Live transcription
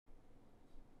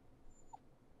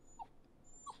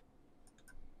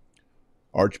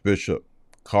Archbishop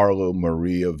Carlo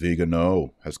Maria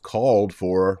Vigano has called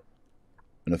for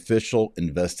an official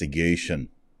investigation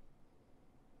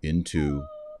into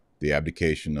the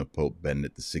abdication of Pope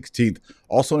Benedict XVI.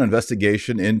 Also, an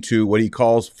investigation into what he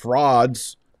calls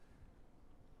frauds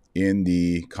in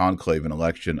the conclave and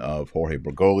election of Jorge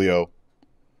Bergoglio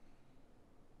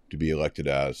to be elected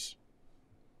as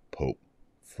Pope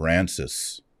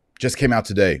Francis. Just came out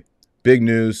today. Big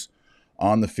news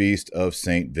on the feast of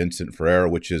St. Vincent Ferrer,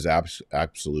 which is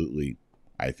absolutely,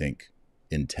 I think,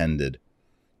 intended.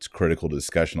 It's critical to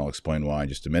discussion. I'll explain why in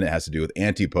just a minute. It has to do with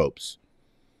anti-popes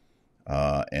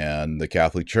and the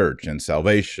Catholic Church and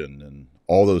salvation and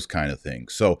all those kind of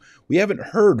things. So we haven't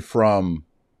heard from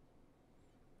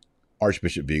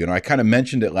Archbishop Vigano. I kind of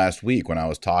mentioned it last week when I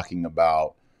was talking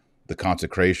about the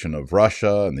consecration of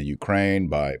Russia and the Ukraine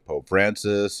by Pope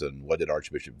Francis, and what did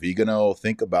Archbishop Vigano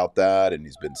think about that? And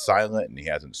he's been silent and he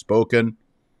hasn't spoken.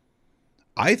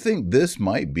 I think this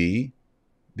might be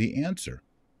the answer,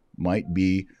 might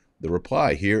be the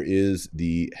reply. Here is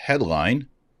the headline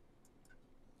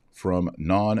from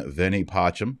Non Veni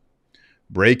Pacem.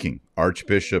 Breaking: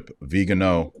 Archbishop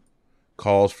Vigano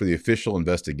calls for the official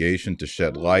investigation to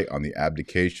shed light on the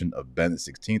abdication of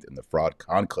Benedict XVI and the fraud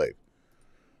conclave.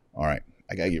 All right,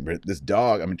 I gotta get rid of this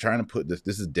dog. I'm trying to put this.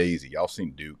 This is Daisy. Y'all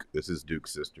seen Duke? This is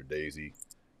Duke's sister, Daisy,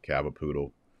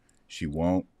 Cavapoodle. She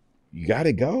won't. You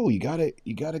gotta go. You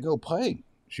gotta go play.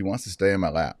 She wants to stay in my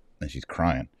lap, and she's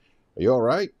crying. Are you all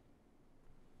right?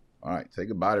 All right. Say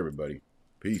goodbye to everybody.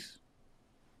 Peace.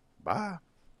 Bye.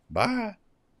 Bye.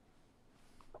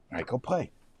 All right, go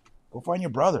play. Go find your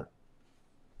brother.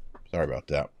 Sorry about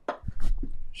that.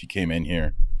 She came in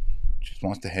here. She just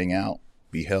wants to hang out,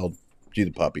 be held. She's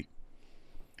a puppy.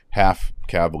 Half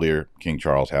Cavalier, King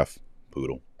Charles, half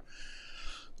poodle.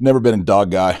 Never been a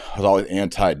dog guy. I was always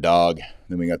anti-dog.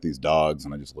 Then we got these dogs,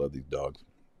 and I just love these dogs.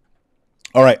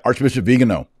 All right, Archbishop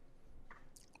Vigano.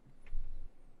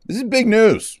 This is big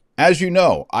news. As you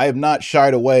know, I have not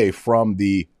shied away from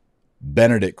the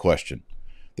Benedict question.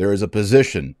 There is a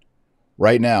position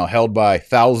right now held by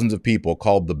thousands of people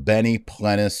called the Beni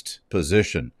Plenist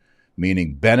position,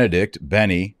 meaning Benedict,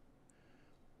 Beni,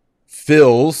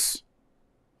 fills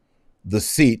the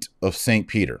seat of St.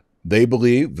 Peter. They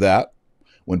believe that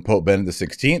when Pope Benedict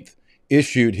XVI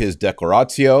issued his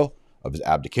declaratio of his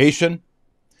abdication,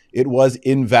 it was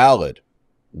invalid.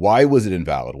 Why was it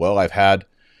invalid? Well, I've had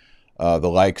the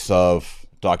likes of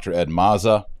Dr. Ed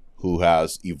Mazza, who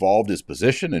has evolved his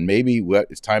position, and maybe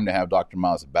it's time to have Dr.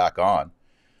 Mazza back on.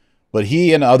 But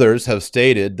he and others have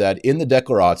stated that in the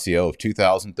declaratio of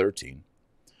 2013,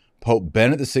 Pope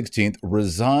Benedict XVI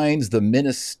resigns the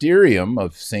ministerium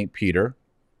of St. Peter,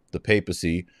 the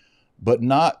papacy, but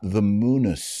not the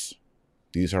munus.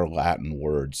 These are Latin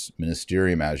words.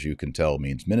 Ministerium, as you can tell,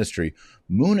 means ministry.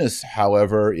 Munus,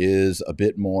 however, is a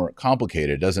bit more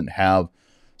complicated. It doesn't have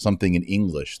something in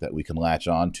English that we can latch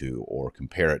onto or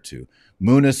compare it to.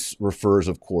 Munus refers,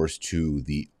 of course, to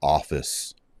the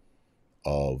office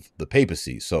of the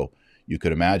papacy. So you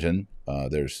could imagine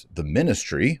there's the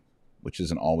ministry, which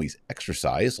isn't always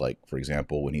exercise. Like, for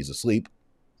example, when he's asleep,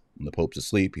 when the Pope's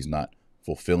asleep, he's not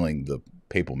fulfilling the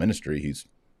papal ministry. He's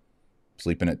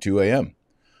sleeping at 2 a.m.,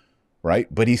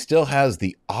 right? But he still has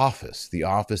the office. The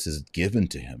office is given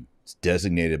to him. It's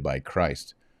designated by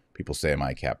Christ. People say, am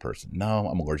I a cat person? No,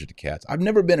 I'm allergic to cats. I've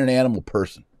never been an animal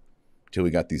person until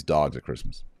we got these dogs at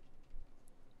Christmas.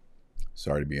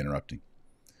 Sorry to be interrupting.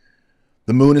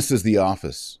 The munus is the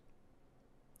office.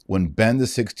 When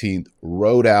Benedict XVI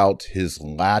wrote out his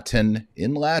Latin,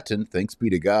 in Latin, thanks be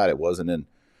to God, it wasn't in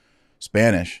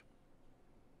Spanish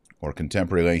or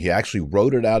contemporary language. He actually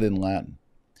wrote it out in Latin.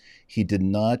 He did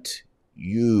not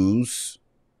use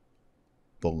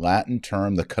the Latin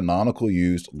term, the canonical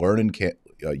used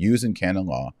in canon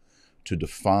law, to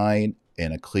define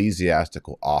an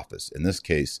ecclesiastical office, in this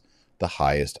case, the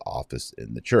highest office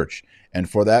in the church. And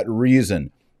for that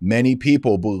reason, many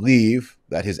people believe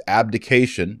that his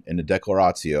abdication in the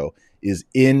declaratio is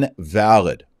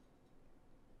invalid.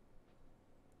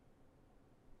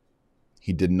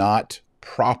 He did not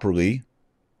properly,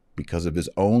 because of his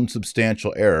own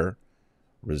substantial error,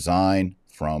 resign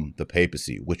from the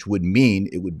papacy, which would mean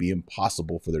it would be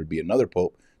impossible for there to be another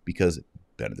pope because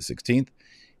Benedict XVI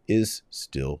is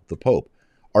still the pope.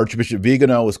 Archbishop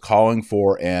Vigano is calling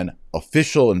for an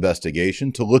official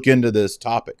investigation to look into this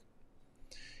topic.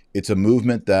 It's a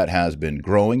movement that has been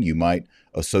growing. You might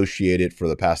associate it for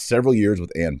the past several years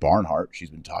with Ann Barnhart. She's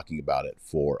been talking about it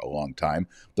for a long time.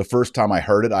 The first time I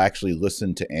heard it, I actually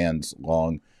listened to Ann's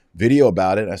long video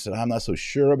about it. I said, I'm not so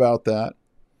sure about that.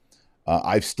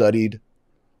 I've studied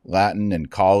Latin in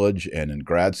college and in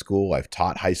grad school. I've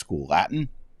taught high school Latin.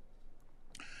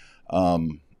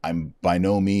 I'm by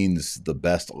no means the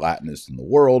best Latinist in the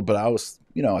world, but I was,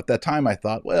 at that time I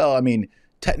thought, well, I mean,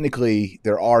 technically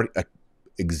there are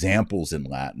examples in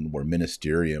Latin where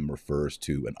ministerium refers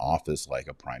to an office like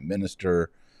a prime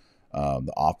minister,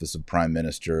 the office of prime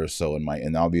minister. So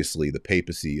and obviously the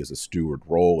papacy is a steward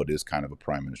role. It is kind of a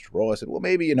prime minister role. I said, well,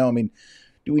 maybe,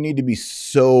 do we need to be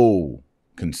so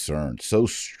concerned, so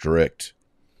strict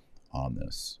on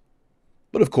this?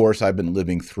 But of course, I've been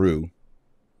living through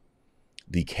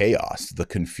the chaos, the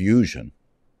confusion,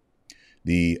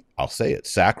 I'll say it,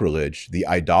 sacrilege, the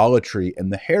idolatry,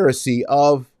 and the heresy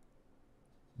of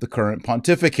the current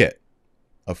pontificate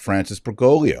of Francis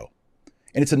Bergoglio.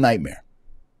 And it's a nightmare.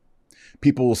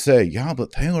 People will say, yeah,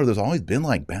 but Taylor, there's always been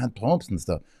like bad popes and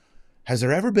stuff. Has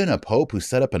there ever been a pope who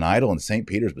set up an idol in St.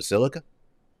 Peter's Basilica?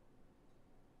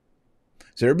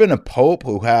 Has there ever been a pope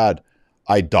who had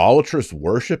idolatrous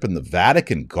worship in the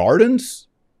Vatican gardens?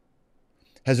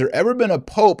 Has there ever been a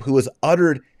pope who has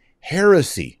uttered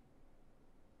heresy,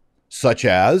 such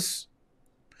as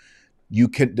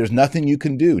there's nothing you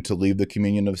can do to leave the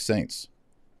communion of saints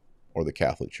or the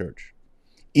Catholic Church,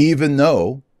 even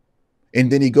though,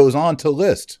 and then he goes on to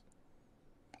list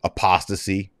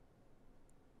apostasy,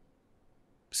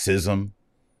 schism.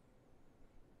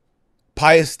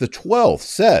 Pius XII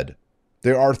said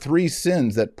there are 3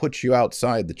 sins that put you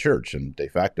outside the church and de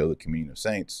facto the communion of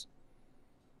saints: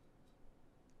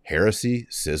 heresy,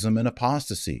 schism, and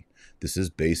apostasy. This is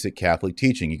basic Catholic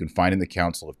teaching. You can find it in the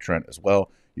Council of Trent as well.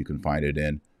 You can find it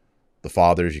in the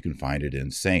Fathers. You can find it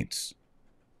in saints.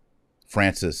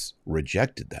 Francis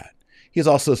rejected that. He has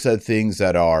also said things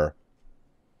that are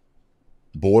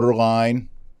borderline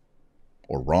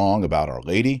or wrong about Our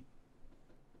Lady.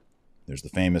 There's the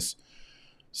famous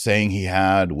saying he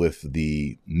had with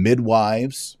the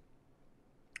midwives,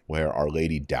 where Our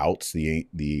Lady doubts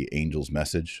the angel's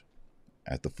message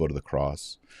at the foot of the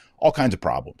cross. All kinds of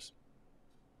problems.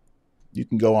 You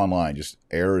can go online, just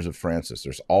errors of Francis.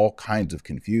 There's all kinds of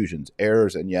confusions,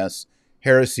 errors, and yes,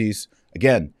 heresies.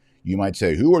 Again, you might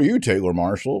say, who are you, Taylor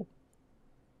Marshall?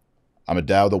 I'm a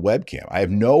dad with a webcam. I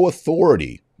have no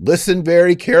authority. Listen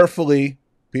very carefully,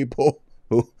 people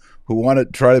who want to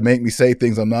try to make me say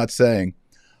things I'm not saying.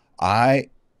 I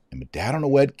am a dad on a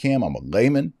webcam. I'm a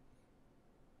layman.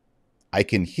 I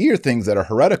can hear things that are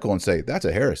heretical and say, that's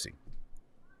a heresy.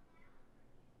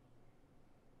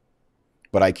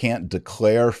 But I can't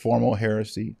declare formal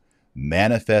heresy,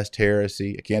 manifest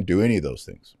heresy. I can't do any of those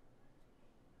things.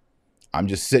 I'm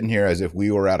just sitting here as if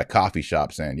we were at a coffee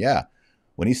shop saying, yeah,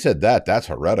 when he said that, that's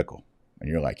heretical. And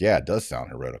you're like, yeah, it does sound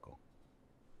heretical.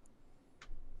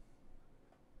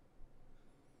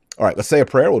 All right, let's say a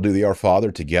prayer. We'll do the Our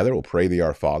Father together. We'll pray the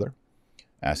Our Father,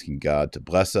 asking God to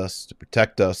bless us, to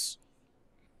protect us.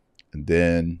 And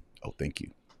then, oh, thank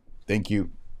you. Thank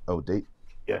you. Oh,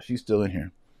 yeah, she's still in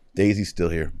here. Daisy's still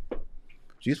here.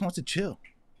 She just wants to chill.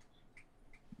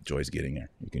 Joy's getting there.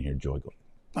 You can hear Joy go,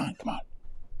 fine, come on.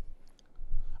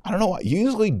 I don't know why.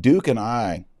 Usually Duke and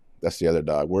I, that's the other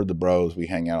dog, we're the bros. We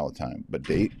hang out all the time. But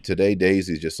today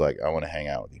Daisy's just like, I want to hang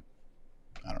out with you.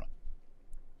 I don't know.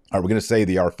 All right, we're going to say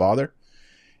the Our Father.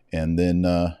 And then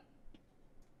we'll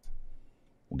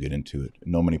get into it.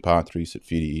 In nomine Patris et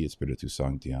Filii et Spiritus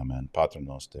Sancti. Amen. Pater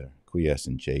noster, qui es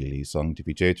in caeli,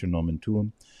 sanctificetur nomen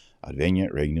tuum.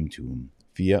 Adveniat regnum tuum,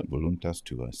 fiat voluntas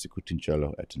tua, sicut in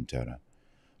cielo et in terra.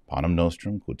 Panem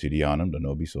nostrum quotidianum da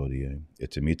nobis hodie,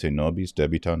 et dimitte nobis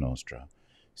debita nostra,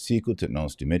 sicut et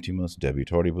nos dimittimus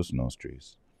debitoribus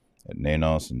nostris, et ne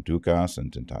nos inducas in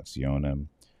tentationem,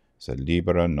 sed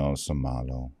libera nos a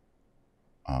malo.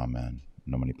 Amen.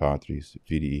 In nomine Patris, et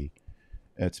Filii,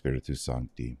 et Spiritus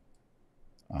Sancti.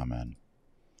 Amen.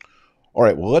 All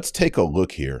right, well, let's take a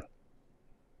look here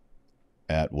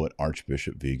at what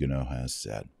Archbishop Vigano has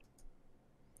said.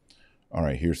 All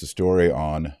right, here's the story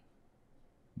on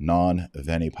Non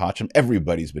Veni Pacem.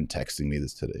 Everybody's been texting me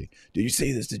this today. Did you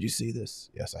see this? Did you see this?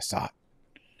 Yes, I saw it.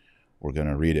 We're going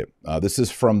to read it. This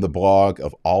is from the blog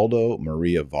of Aldo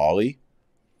Maria Valli,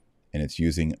 and it's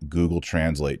using Google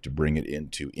Translate to bring it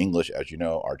into English. As you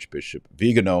know, Archbishop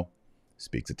Vigano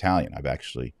speaks Italian. I've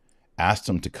actually asked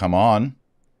him to come on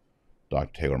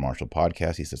Dr. Taylor Marshall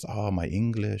podcast. He says, oh, my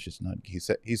English is not,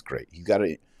 he's great. He's got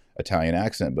an Italian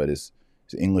accent, but his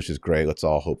English is great. Let's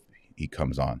all hope he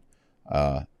comes on.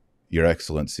 Your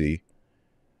Excellency,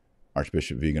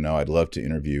 Archbishop Vigano, I'd love to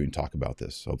interview and talk about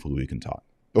this. Hopefully we can talk.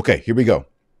 Okay, here we go.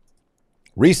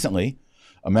 Recently,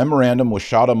 a memorandum was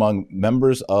shot among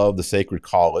members of the Sacred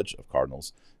College of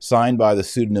Cardinals, signed by the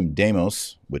pseudonym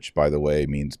Demos, which, by the way,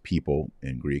 means people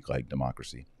in Greek, like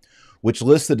democracy, which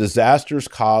lists the disasters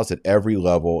caused at every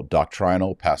level,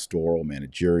 doctrinal, pastoral,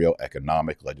 managerial,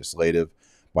 economic, legislative,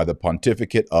 by the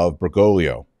pontificate of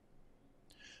Bergoglio.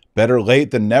 Better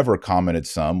late than never, commented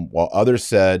some, while others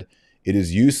said, it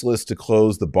is useless to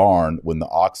close the barn when the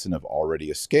oxen have already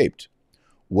escaped.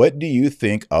 What do you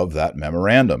think of that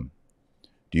memorandum?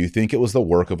 Do you think it was the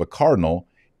work of a cardinal?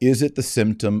 Is it the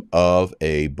symptom of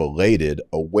a belated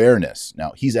awareness?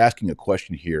 Now, he's asking a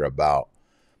question here about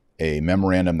a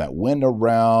memorandum that went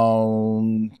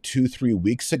around 2-3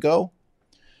 weeks ago.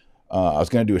 I was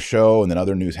going to do a show and then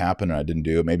other news happened and I didn't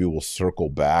do it. Maybe we'll circle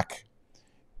back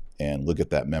and look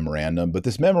at that memorandum. But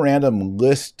this memorandum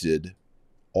listed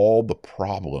all the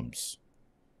problems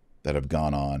that have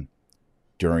gone on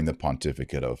during the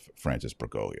pontificate of Francis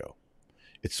Bergoglio.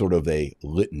 It's sort of a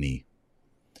litany.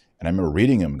 And I remember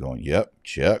reading them going, yep,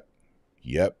 check,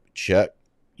 yep, check,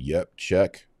 yep,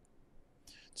 check.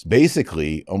 It's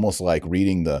basically almost like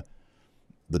reading the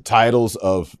titles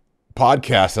of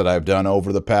podcasts that I've done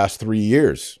over the past 3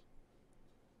 years,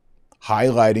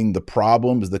 highlighting the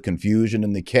problems, the confusion,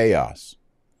 and the chaos.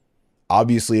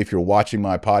 Obviously, if you're watching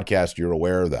my podcast, you're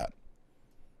aware of that.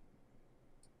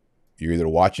 You're either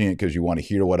watching it because you want to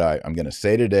hear what I'm going to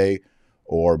say today,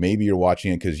 or maybe you're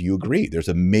watching it because you agree. There's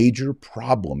a major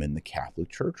problem in the Catholic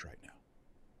Church right now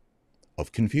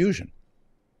of confusion.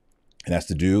 It has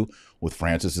to do with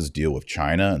Francis's deal with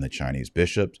China and the Chinese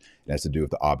bishops. It has to do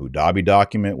with the Abu Dhabi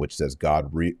document, which says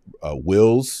God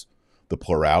wills the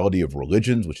plurality of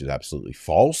religions, which is absolutely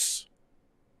false.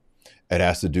 It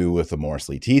has to do with Amoris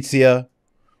Laetitia,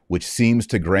 which seems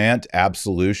to grant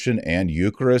absolution and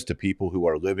Eucharist to people who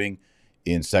are living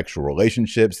in sexual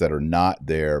relationships that are not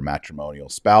their matrimonial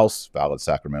spouse, valid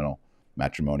sacramental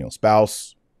matrimonial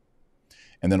spouse.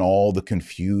 And then all the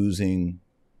confusing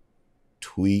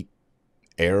tweet,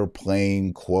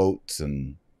 airplane quotes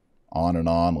and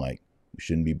on, like we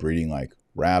shouldn't be breeding like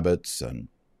rabbits and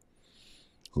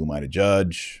who am I to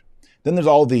judge? Then there's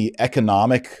all the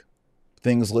economic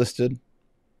things listed.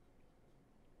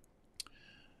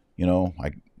 You know,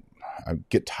 I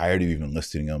get tired of even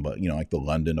listing them, but, you know, like the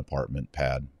London apartment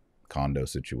pad condo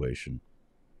situation.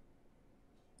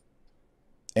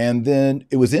 And then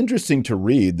it was interesting to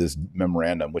read this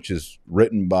memorandum, which is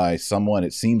written by someone,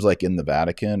 it seems like in the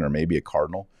Vatican or maybe a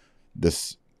cardinal.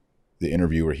 The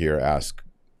interviewer here asked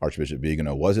Archbishop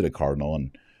Vigano, was it a cardinal?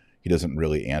 And he doesn't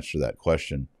really answer that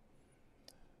question.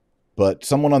 But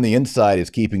someone on the inside is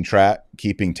keeping track,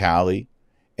 keeping tally,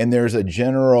 and there's a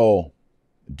general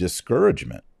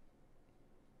discouragement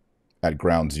at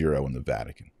ground zero in the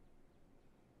Vatican.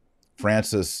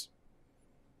 Francis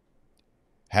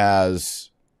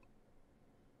has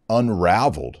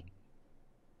unraveled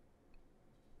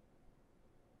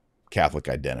Catholic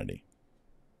identity,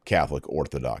 Catholic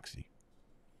orthodoxy,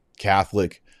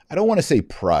 Catholic, I don't want to say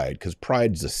pride because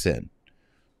pride's a sin,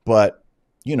 but,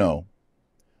 you know,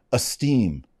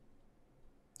 esteem,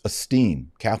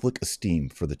 Catholic esteem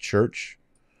for the church,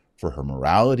 for her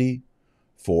morality,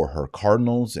 for her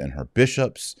cardinals and her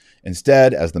bishops.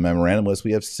 Instead, as the memorandum lists,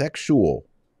 we have sexual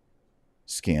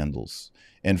scandals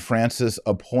and Francis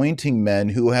appointing men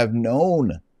who have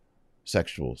known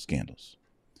sexual scandals.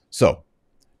 So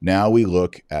now we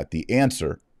look at the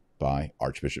answer by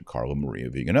Archbishop Carlo Maria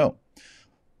Vigano.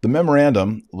 The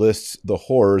memorandum lists the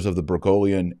horrors of the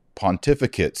Bergoglian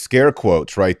pontificate, scare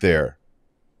quotes right there.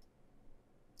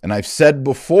 And I've said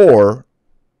before,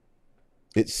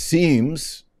 it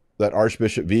seems that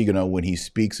Archbishop Vigano, when he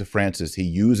speaks of Francis, he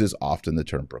uses often the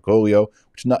term Bergoglio,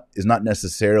 which is not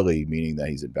necessarily meaning that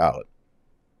he's invalid.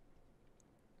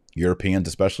 Europeans,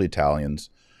 especially Italians,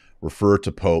 refer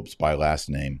to popes by last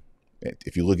name.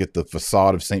 If you look at the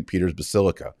facade of St. Peter's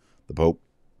Basilica, the Pope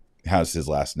has his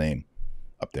last name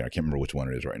up there. I can't remember which one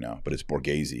it is right now, but it's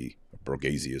Borghese.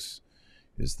 Borghesius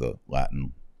is the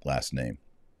Latin last name.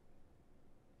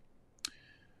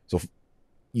 So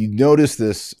you notice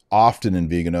this often in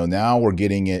Vigano. Now we're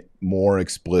getting it more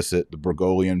explicit, the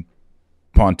Bergoglian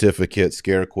pontificate,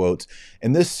 scare quotes.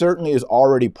 And this certainly is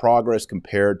already progress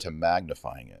compared to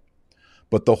magnifying it.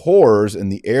 But the horrors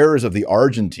and the errors of the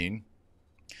Argentine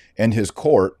and his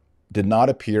court did not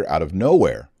appear out of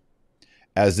nowhere,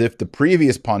 as if in the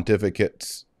previous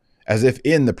pontificates,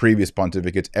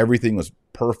 everything was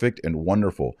perfect and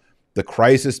wonderful. The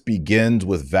crisis begins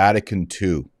with Vatican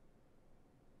II.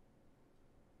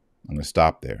 I'm going to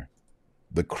stop there.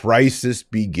 The crisis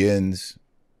begins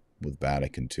with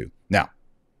Vatican II. Now,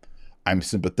 I'm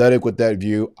sympathetic with that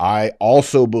view. I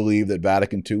also believe that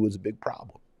Vatican II was a big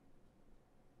problem.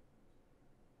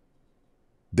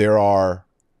 There are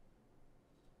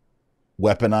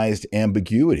weaponized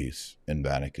ambiguities in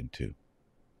Vatican II.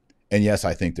 And yes,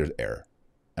 I think there's error.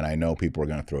 And I know people are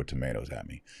going to throw tomatoes at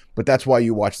me. But that's why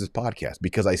you watch this podcast,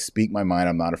 because I speak my mind.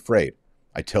 I'm not afraid.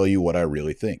 I tell you what I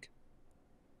really think.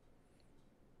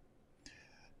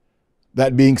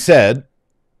 That being said,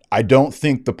 I don't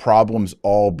think the problems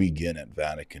all begin at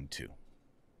Vatican II.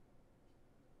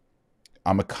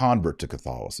 I'm a convert to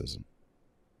Catholicism.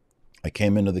 I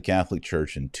came into the Catholic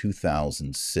Church in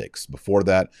 2006. Before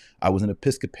that, I was an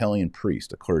Episcopalian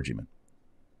priest, a clergyman.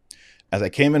 As I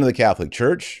came into the Catholic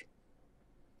Church,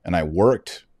 and I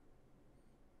worked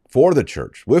for the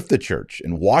church, with the church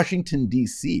in Washington,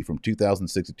 D.C. from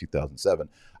 2006 to 2007,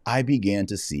 I began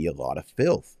to see a lot of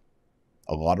filth,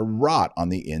 a lot of rot on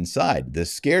the inside.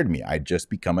 This scared me. I'd just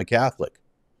become a Catholic.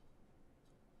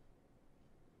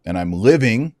 And I'm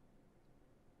living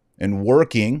and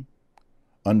working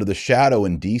under the shadow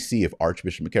in D.C. of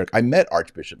Archbishop McCarrick. I met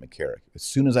Archbishop McCarrick as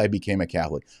soon as I became a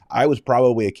Catholic. I was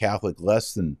probably a Catholic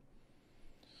less than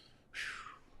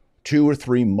 2 or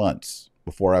 3 months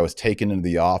before I was taken into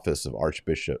the office of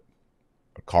Archbishop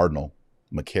Cardinal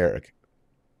McCarrick.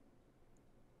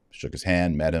 Shook his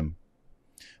hand, met him.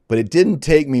 But it didn't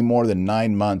take me more than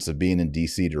 9 months of being in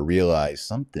D.C. to realize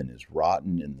something is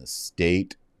rotten in the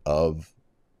state of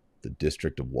the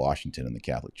District of Washington in the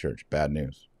Catholic Church. Bad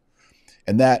news.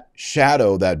 And that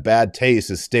shadow, that bad taste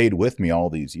has stayed with me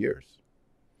all these years.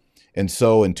 And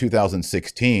so in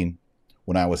 2016,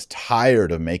 when I was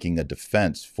tired of making a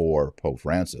defense for Pope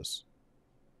Francis,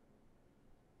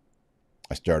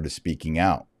 I started speaking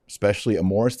out. Especially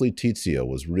Amoris Laetitia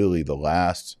was really the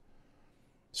last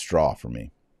straw for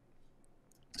me.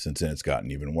 Since then, it's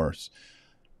gotten even worse.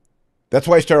 That's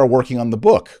why I started working on the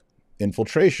book,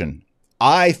 Infiltration.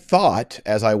 I thought,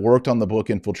 as I worked on the book,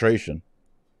 Infiltration,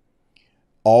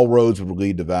 all roads would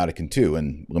lead to Vatican II,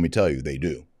 and let me tell you, they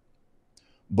do.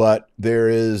 But there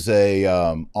is a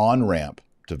on-ramp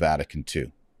to Vatican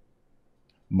II.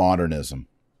 Modernism,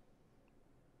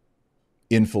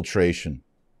 infiltration,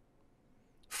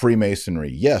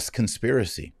 Freemasonry, yes,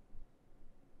 conspiracy.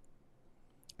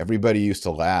 Everybody used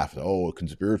to laugh. Oh,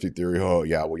 conspiracy theory. Oh,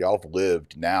 yeah. Well, y'all have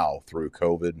lived now through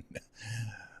COVID,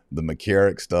 the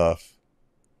McCarrick stuff.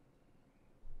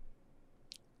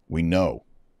 We know.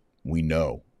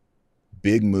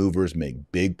 Big movers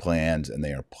make big plans, and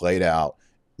they are played out.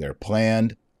 They're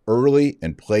planned early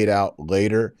and played out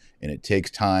later, and it takes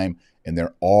time. And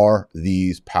there are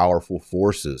these powerful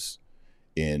forces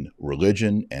in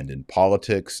religion and in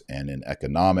politics and in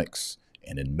economics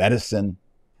and in medicine.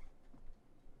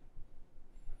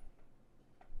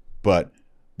 But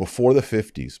before the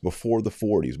 50s, before the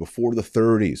 40s, before the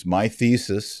 30s, my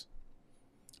thesis,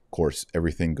 of course,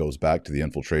 everything goes back to the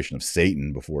infiltration of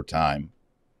Satan before time,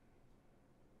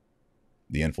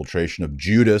 the infiltration of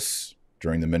Judas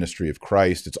during the ministry of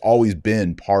Christ. It's always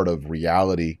been part of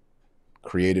reality,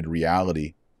 created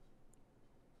reality.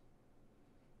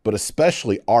 But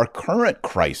especially our current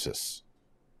crisis.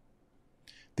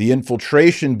 The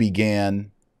infiltration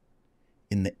began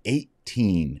in the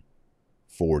 1840s,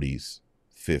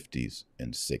 50s,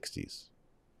 and 60s.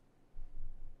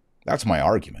 That's my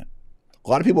argument. A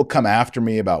lot of people come after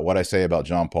me about what I say about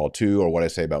John Paul II or what I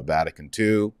say about Vatican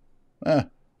II.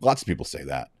 Lots of people say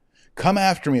that. Come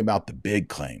after me about the big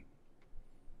claim.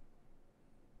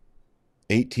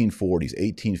 1840s,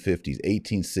 1850s,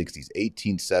 1860s,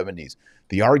 1870s.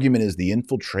 The argument is the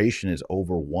infiltration is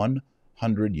over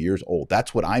 100 years old.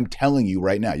 That's what I'm telling you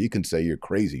right now. You can say you're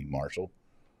crazy, Marshall.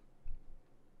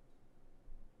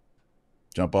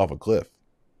 Jump off a cliff.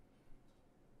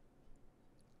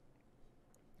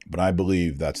 But I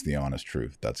believe that's the honest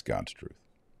truth. That's God's truth.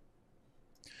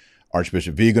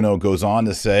 Archbishop Vigano goes on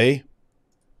to say,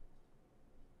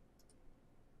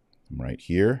 right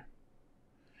here,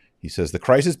 he says, the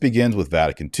crisis begins with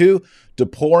Vatican II.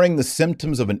 Deploring the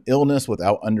symptoms of an illness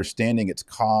without understanding its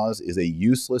cause is a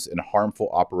useless and harmful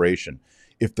operation.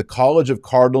 If the College of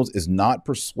Cardinals is not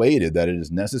persuaded that it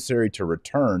is necessary to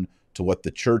return to what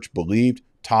the Church believed,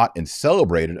 taught, and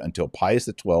celebrated until Pius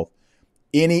XII,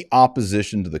 any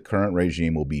opposition to the current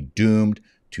regime will be doomed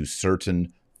to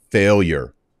certain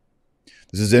failure.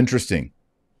 This is interesting.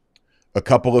 A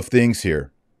couple of things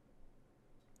here.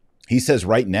 He says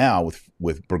right now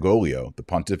with Bergoglio, the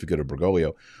pontificate of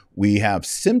Bergoglio, we have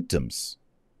symptoms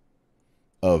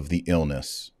of the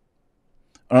illness.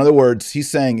 In other words,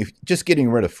 he's saying if just getting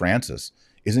rid of Francis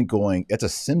isn't going, it's a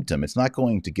symptom. It's not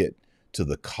going to get to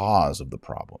the cause of the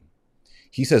problem.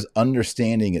 He says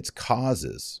understanding its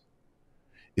causes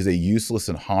is a useless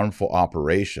and harmful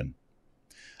operation.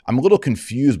 I'm a little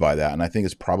confused by that, and I think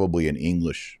it's probably an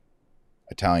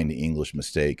Italian to English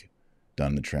mistake done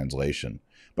in the translation.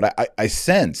 But I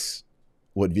sense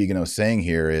what Vigano is saying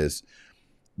here is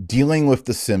Dealing with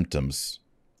the symptoms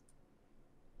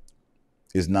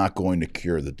is not going to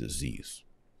cure the disease.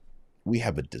 We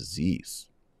have a disease.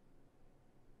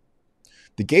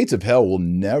 The gates of hell will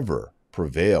never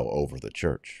prevail over the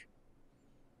church.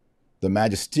 The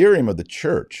magisterium of the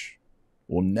church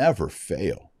will never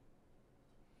fail.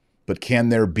 But can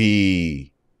there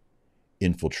be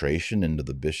infiltration into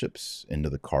the bishops, into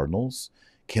the cardinals?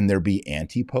 Can there be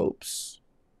anti-popes?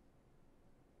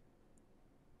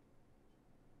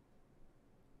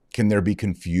 Can there be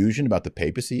confusion about the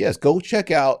papacy? Yes, go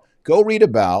read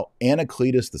about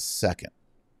Anacletus II.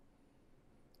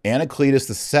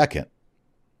 Anacletus II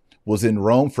was in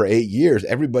Rome for 8 years.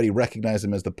 Everybody recognized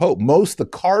him as the Pope. Most of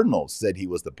the cardinals said he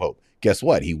was the Pope. Guess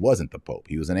what? He wasn't the Pope.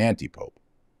 He was an anti-Pope.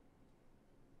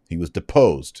 He was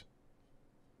deposed.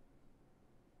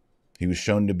 He was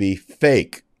shown to be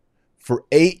fake. For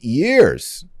 8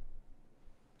 years,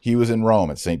 he was in Rome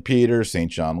at St. Peter,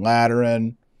 St. John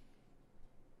Lateran,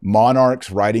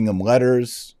 monarchs writing him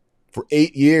letters. For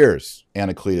 8 years,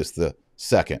 Anacletus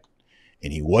II.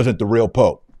 And he wasn't the real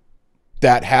Pope.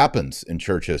 That happens in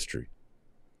church history.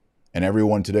 And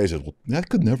everyone today says, well, that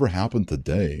could never happen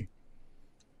today.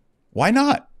 Why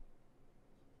not?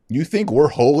 You think we're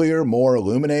holier, more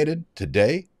illuminated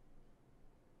today?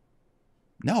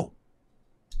 No.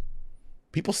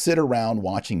 People sit around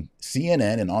watching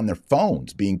CNN and on their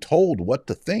phones being told what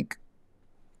to think.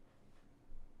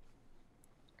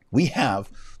 We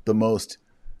have the most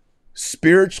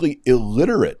spiritually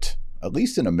illiterate, at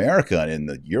least in America and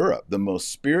in Europe, the most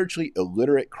spiritually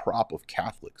illiterate crop of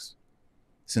Catholics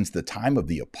since the time of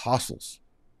the apostles.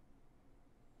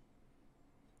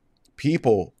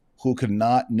 People who could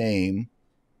not name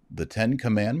the 10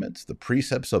 Commandments, the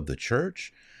precepts of the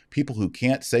church, people who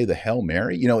can't say the Hail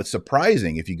Mary. You know, it's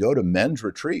surprising if you go to men's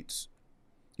retreats.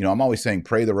 You know, I'm always saying,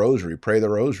 pray the rosary, pray the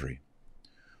rosary.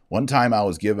 One time I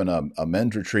was given a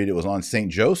men's retreat. It was on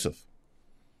St. Joseph.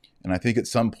 And I think at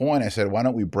some point I said, why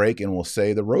don't we break and we'll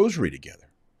say the rosary together?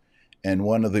 And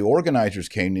one of the organizers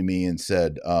came to me and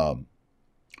said,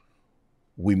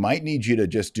 we might need you to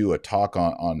just do a talk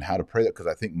on how to pray that, because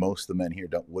I think most of the men here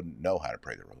wouldn't know how to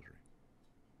pray the rosary.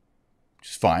 Which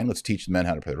is fine. Let's teach the men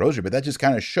how to pray the rosary. But that just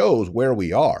kind of shows where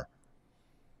we are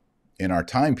in our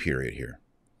time period here,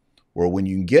 where when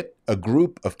you get a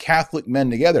group of Catholic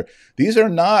men together, these are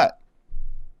not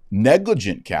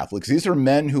negligent Catholics. These are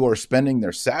men who are spending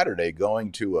their Saturday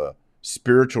going to a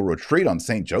spiritual retreat on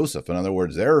St. Joseph. In other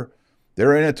words, they're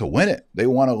in it to win it. They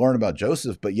want to learn about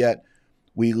Joseph, but yet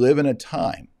we live in a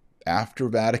time after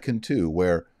Vatican II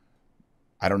where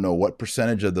I don't know what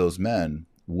percentage of those men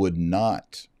would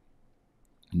not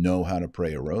know how to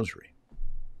pray a rosary.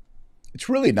 It's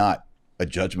really not a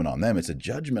judgment on them. It's a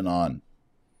judgment on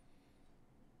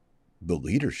the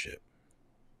leadership.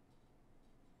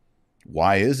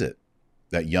 Why is it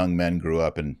that young men grew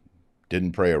up and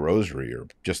didn't pray a rosary or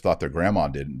just thought their grandma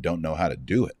did and don't know how to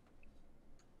do it?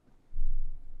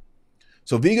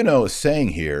 So Vigano is saying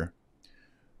here,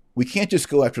 we can't just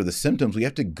go after the symptoms. We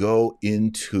have to go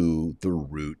into the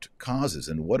root causes.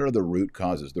 And what are the root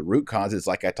causes? The root causes,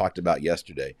 like I talked about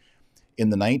yesterday,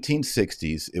 in the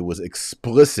 1960s, it was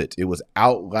explicit. It was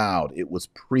out loud. It was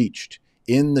preached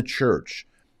in the church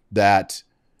that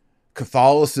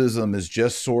Catholicism is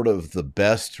just sort of the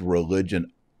best religious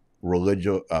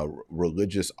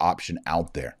option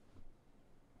out there.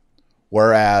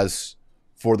 Whereas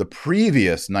for the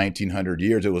previous 1900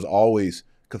 years, it was always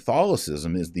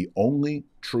Catholicism is the only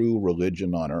true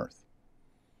religion on earth.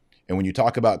 And when you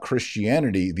talk about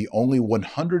Christianity, the only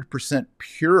 100%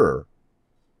 pure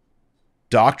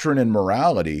doctrine and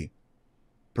morality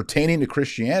pertaining to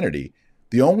Christianity,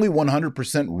 the only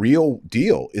 100% real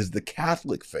deal is the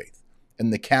Catholic faith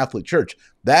and the Catholic Church.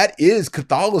 That is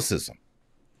Catholicism.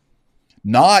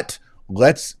 Not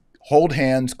let's hold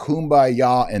hands,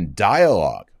 kumbaya, and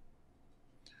dialogue.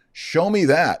 Show me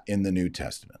that in the New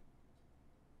Testament.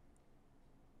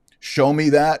 Show me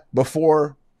that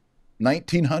before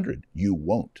 1900. You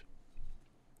won't.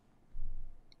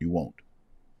 You won't.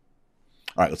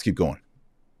 All right, let's keep going.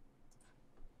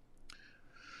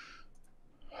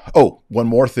 Oh, one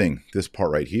more thing. This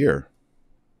part right here.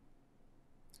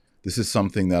 This is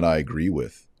something that I agree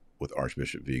with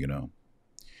Archbishop Vigano.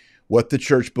 What the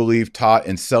church believed, taught,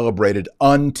 and celebrated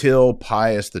until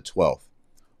Pius XII.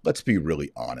 Let's be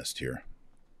really honest here.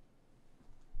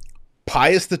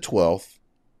 Pius XII,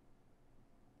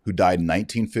 who died in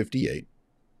 1958,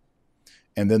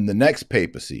 and then the next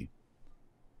papacy,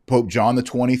 Pope John the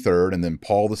 23rd, and then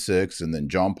Paul the 6th, and then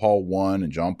John Paul I,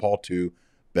 and John Paul II,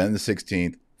 Ben the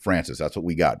 16th, Francis. That's what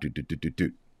we got.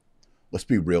 Let's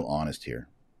be real honest here.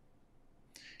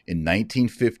 In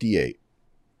 1958,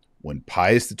 when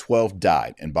Pius XII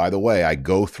died, and by the way, I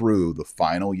go through the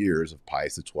final years of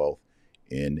Pius XII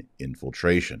in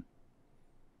Infiltration.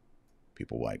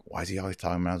 People are like, why is he always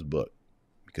talking about his book?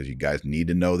 Because you guys need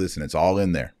to know this, and it's all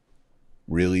in there.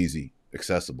 Real easy,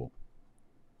 accessible.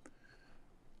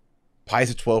 Pius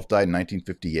XII died in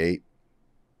 1958.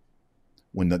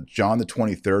 When John the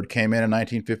 23rd came in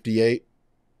 1958,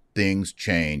 things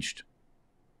changed.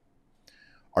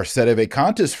 Our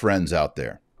Sedevacantists friends out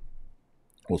there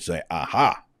will say,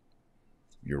 aha,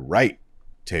 you're right,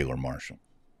 Taylor Marshall.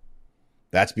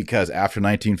 That's because after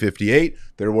 1958,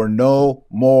 there were no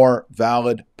more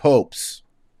valid popes.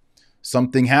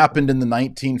 Something happened in the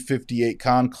 1958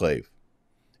 conclave.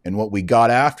 And what we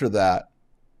got after that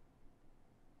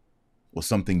was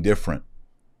something different,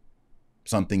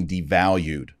 something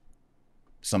devalued,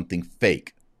 something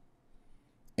fake.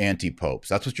 Anti-popes.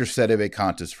 That's what your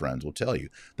Sedevacantist friends will tell you.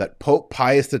 That Pope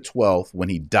Pius XII, when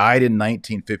he died in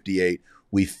 1958,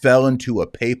 we fell into a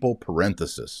papal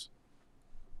parenthesis.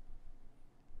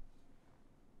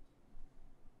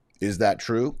 Is that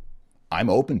true?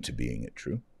 I'm open to being it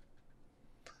true.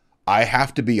 I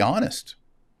have to be honest.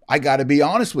 I got to be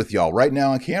honest with y'all right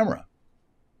now on camera.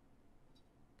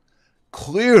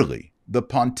 Clearly, the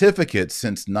pontificate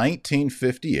since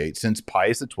 1958, since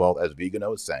Pius XII, as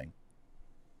Vigano is saying,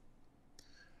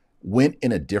 went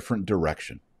in a different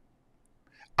direction.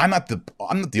 I'm not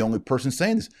the only person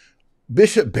saying this.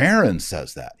 Bishop Barron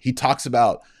says that. He talks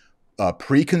about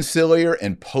pre-conciliar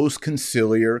and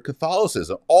post-conciliar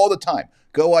Catholicism all the time.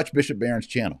 Go watch Bishop Barron's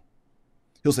channel.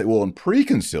 He'll say, well, in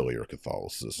pre-conciliar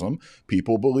Catholicism,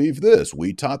 people believe this.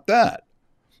 We taught that.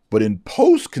 But in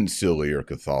post-conciliar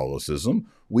Catholicism,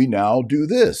 we now do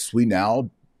this. We now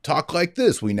talk like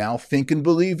this. We now think and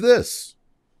believe this.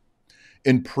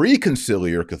 In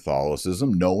pre-conciliar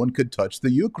Catholicism, no one could touch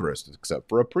the Eucharist except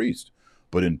for a priest.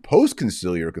 But in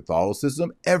post-conciliar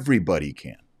Catholicism, everybody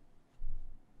can.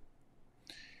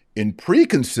 In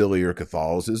pre-conciliar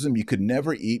Catholicism, you could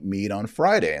never eat meat on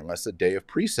Friday unless a day of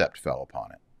precept fell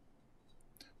upon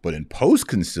it. But in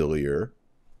post-conciliar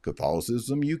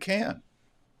Catholicism, you can.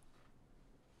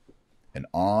 And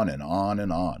on and on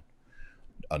and on.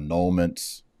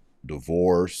 Annulments,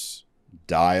 divorce,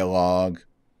 dialogue.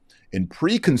 In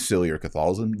pre-conciliar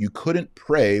Catholicism, you couldn't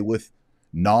pray with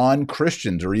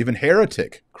non-Christians or even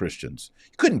heretic Christians.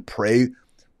 You couldn't pray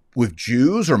with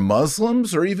Jews or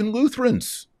Muslims or even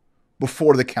Lutherans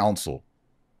before the council.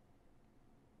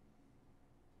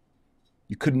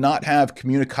 You could not have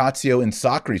communicatio in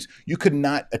sacris. You could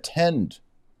not attend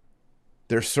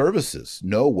their services.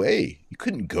 No way. You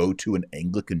couldn't go to an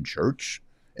Anglican church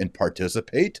and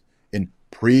participate in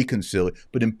pre-conciliar.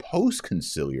 But in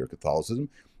post-conciliar Catholicism,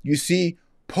 you see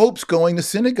popes going to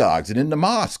synagogues and into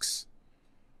mosques,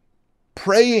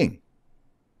 praying.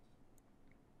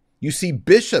 You see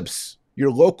bishops,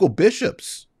 your local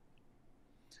bishops,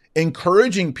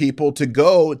 encouraging people to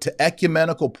go to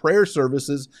ecumenical prayer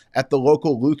services at the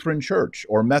local Lutheran church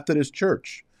or Methodist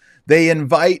church. They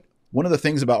invite, one of the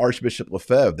things about Archbishop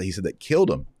Lefebvre that he said that killed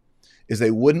him is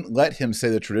they wouldn't let him say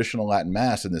the traditional Latin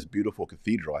Mass in this beautiful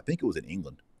cathedral. I think it was in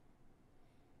England.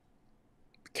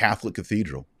 Catholic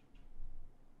cathedral.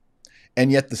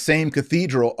 And yet the same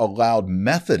cathedral allowed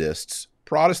Methodists,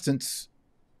 Protestants,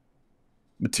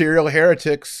 material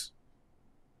heretics,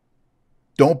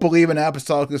 don't believe in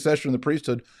apostolic succession in the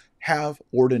priesthood, have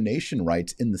ordination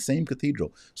rights in the same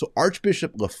cathedral. So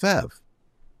Archbishop Lefebvre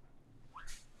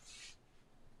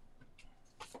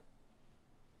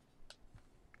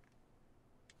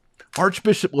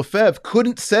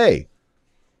couldn't say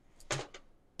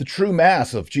the true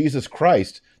Mass of Jesus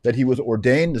Christ that he was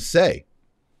ordained to say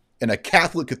in a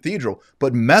Catholic cathedral,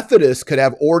 but Methodists could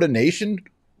have ordination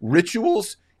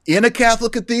rituals in a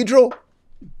Catholic cathedral?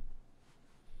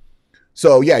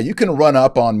 So yeah, you can run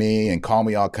up on me and call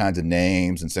me all kinds of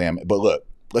names and say, but look,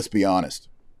 let's be honest.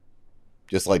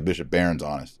 Just like Bishop Barron's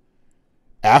honest.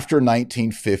 After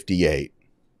 1958,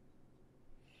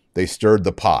 they stirred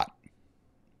the pot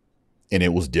and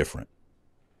it was different.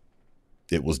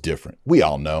 It was different. We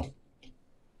all know.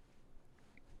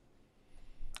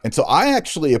 And so I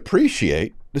actually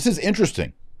appreciate, this is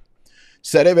interesting.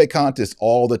 Sedevacantists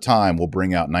all the time will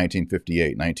bring out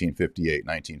 1958, 1958,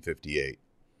 1958.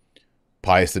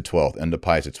 Pius XII, end of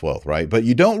Pius XII, right? But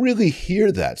you don't really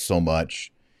hear that so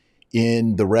much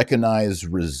in the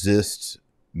recognized resist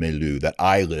milieu that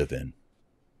I live in,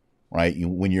 right?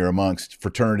 When you're amongst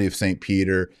Fraternity of St.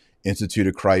 Peter, Institute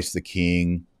of Christ the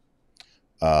King,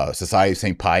 Society of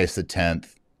St. Pius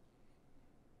X,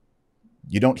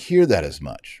 you don't hear that as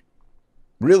much.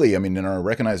 Really, I mean, in our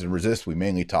Recognize and Resist, we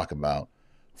mainly talk about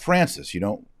Francis. You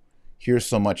don't hear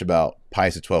so much about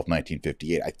Pius XII,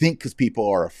 1958? I think because people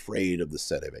are afraid of the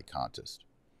sede vacantis.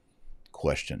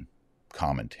 Question,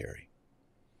 commentary.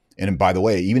 And by the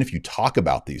way, even if you talk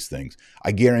about these things,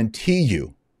 I guarantee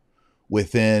you,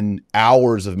 within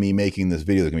hours of me making this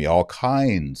video, there's going to be all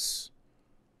kinds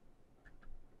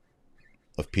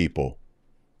of people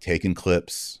taking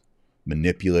clips,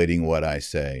 manipulating what I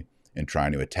say, and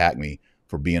trying to attack me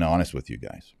for being honest with you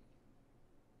guys.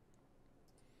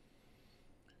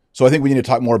 So I think we need to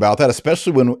talk more about that,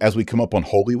 especially as we come up on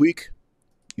Holy Week.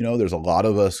 You know, there's a lot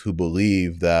of us who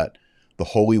believe that the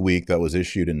Holy Week that was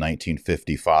issued in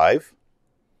 1955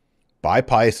 by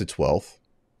Pius XII,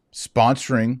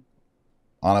 sponsoring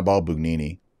Annibale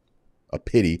Bugnini, a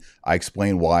pity. I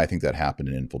explain why I think that happened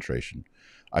in Infiltration.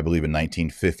 I believe in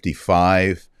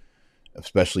 1955,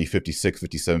 especially 56,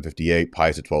 57, 58,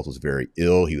 Pius XII was very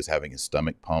ill. He was having his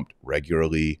stomach pumped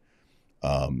regularly.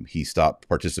 He stopped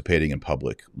participating in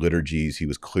public liturgies. He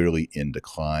was clearly in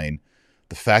decline.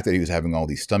 The fact that he was having all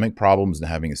these stomach problems and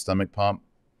having his stomach pumped,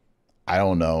 I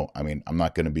don't know. I mean, I'm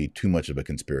not going to be too much of a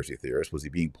conspiracy theorist. Was he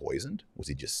being poisoned? Was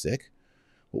he just sick?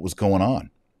 What was going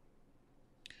on?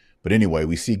 But anyway,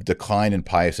 we see decline in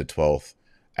Pius XII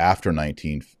after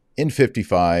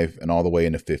 1955 and all the way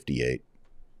into 58.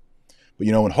 But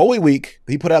you know, in Holy Week,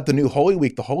 he put out the new Holy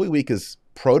Week. The Holy Week is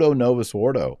Proto Novus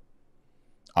Ordo,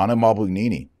 Annibale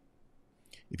Bugnini.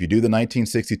 If you do the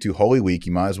 1962 Holy Week,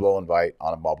 you might as well invite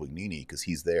Annibale Bugnini because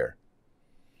he's there.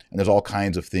 And there's all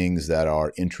kinds of things that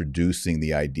are introducing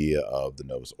the idea of the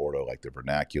Novus Ordo, like the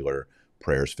vernacular,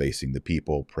 prayers facing the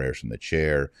people, prayers from the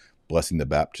chair, blessing the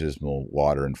baptismal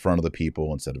water in front of the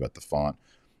people instead of at the font.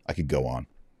 I could go on.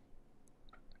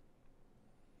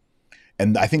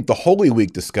 And I think the Holy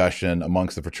Week discussion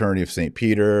amongst the Fraternity of St.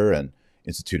 Peter and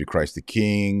Institute of Christ the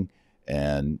King,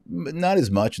 and not as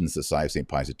much in the Society of St.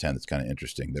 Pius X, it's kind of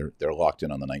interesting. They're locked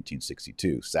in on the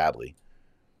 1962, sadly.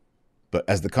 But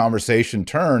as the conversation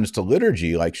turns to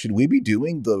liturgy, like, should we be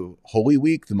doing the Holy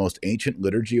Week, the most ancient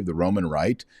liturgy of the Roman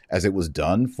Rite, as it was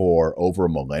done for over a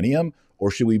millennium?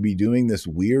 Or should we be doing this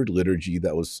weird liturgy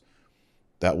that was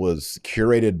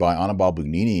curated by Annibale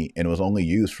Bugnini and was only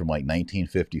used from like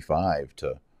 1955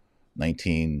 to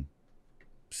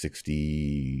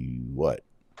 1960, what?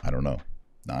 I don't know,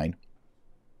 9,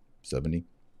 70?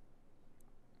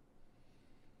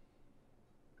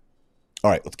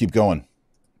 All right, let's keep going.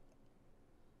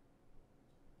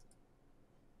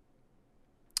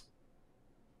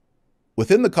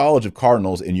 Within the College of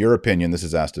Cardinals, in your opinion, this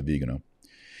is asked of Vigano,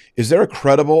 is there a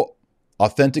credible,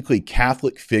 authentically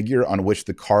Catholic figure on which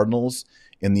the cardinals,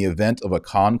 in the event of a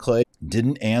conclave,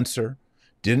 didn't answer,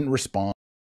 didn't respond?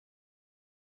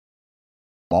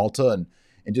 Malta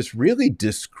and just really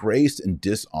disgraced and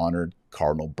dishonored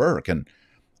Cardinal Burke. And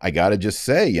I got to just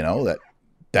say, you know,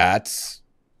 that's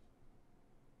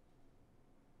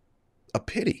a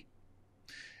pity.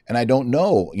 And I don't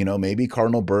know, you know, maybe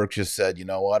Cardinal Burke just said, you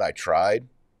know what, I tried,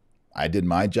 I did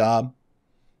my job,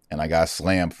 and I got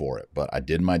slammed for it. But I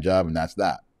did my job, and that's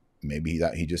that. Maybe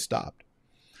he just stopped.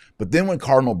 But then when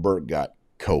Cardinal Burke got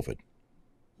COVID,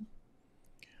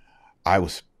 I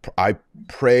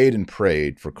prayed and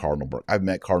prayed for Cardinal Burke. I've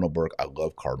met Cardinal Burke. I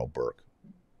love Cardinal Burke.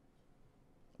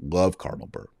 Love Cardinal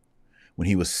Burke. When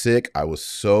he was sick, I was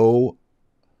so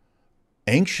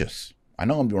anxious. I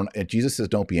know Jesus says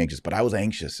don't be anxious, but I was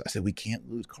anxious. I said, we can't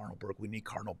lose Cardinal Burke. We need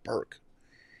Cardinal Burke.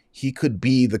 He could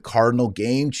be the cardinal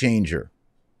game changer.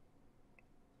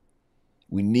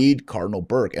 We need Cardinal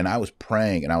Burke. And I was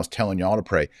praying, and I was telling y'all to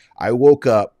pray. I woke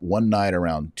up one night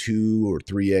around 2 or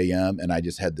 3 a.m., and I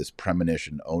just had this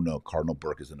premonition, oh no, Cardinal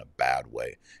Burke is in a bad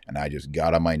way. And I just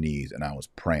got on my knees, and I was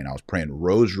praying. I was praying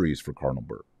rosaries for Cardinal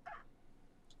Burke.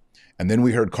 And then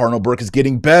we heard Cardinal Burke is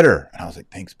getting better. And I was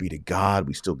like, thanks be to God,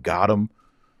 we still got him.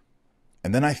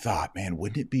 And then I thought, man,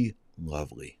 wouldn't it be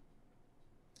lovely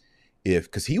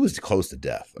because he was close to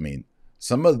death. I mean,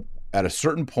 at a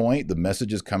certain point, the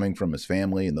messages coming from his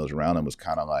family and those around him was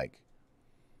kind of like,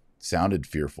 sounded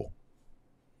fearful.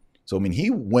 So, I mean, he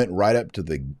went right up to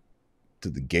the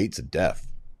gates of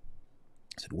death.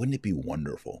 I said, wouldn't it be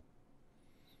wonderful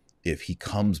if he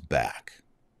comes back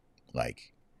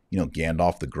like, you know,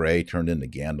 Gandalf the Grey turned into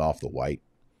Gandalf the White.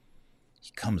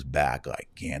 He comes back like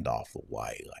Gandalf the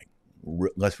White, like,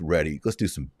 let's do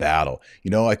some battle.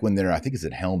 You know, like when they're, I think it's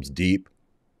at Helm's Deep.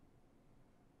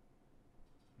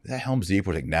 That Helm's Deep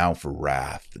was like, now for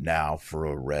wrath, now for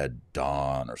a red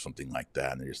dawn or something like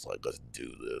that. And they're just like, let's do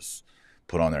this.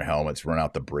 Put on their helmets, run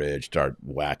out the bridge, start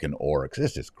whacking orcs.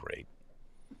 It's just great.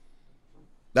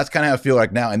 That's kind of how I feel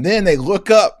like now. And then they look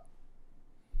up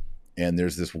and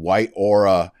there's this white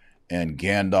aura And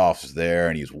Gandalf's there,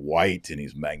 and he's white, and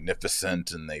he's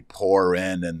magnificent, and they pour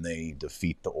in, and they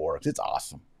defeat the orcs. It's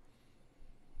awesome.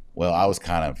 Well, I was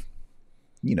kind of,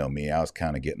 you know me, I was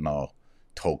kind of getting all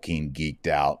Tolkien geeked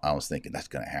out. I was thinking that's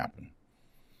going to happen.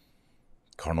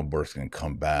 Cardinal Burke's going to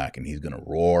come back, and he's going to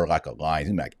roar like a lion. He's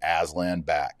going to be like Aslan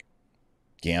back.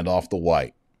 Gandalf the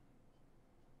White.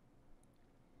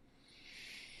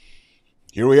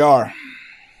 Here we are.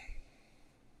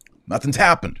 Nothing's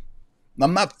happened.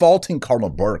 I'm not faulting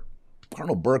Cardinal Burke.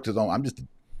 Cardinal Burke is I'm just a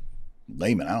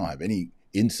layman. I don't have any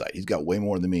insight. He's got way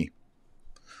more than me.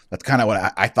 That's kind of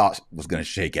what I thought was going to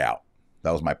shake out.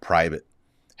 That was my private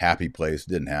happy place. It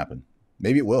didn't happen.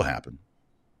 Maybe it will happen.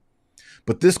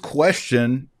 But this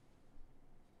question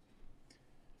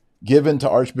given to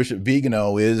Archbishop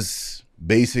Vigano is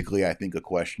basically, I think, a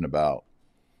question about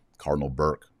Cardinal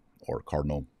Burke or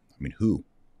who?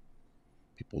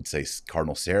 People would say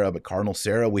Cardinal Sarah, but Cardinal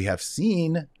Sarah, we have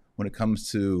seen when it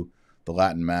comes to the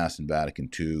Latin Mass in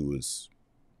Vatican II, is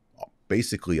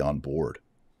basically on board.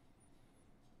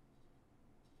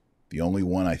 The only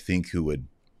one I think who would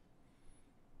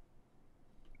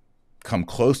come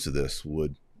close to this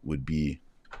would be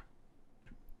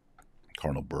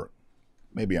Cardinal Burke.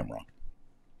 Maybe I'm wrong.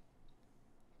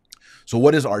 So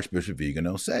what does Archbishop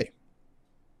Vigano say?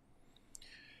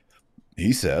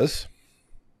 He says,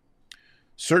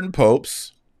 certain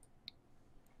popes,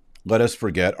 let us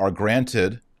forget, are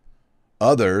granted,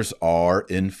 others are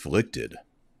inflicted.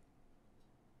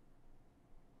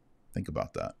 Think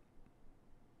about that.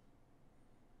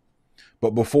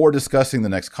 But before discussing the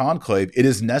next conclave, it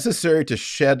is necessary to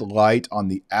shed light on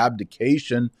the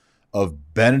abdication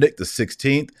of Benedict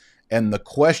XVI and the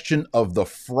question of the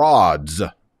frauds,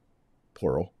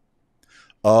 plural,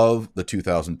 of the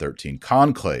 2013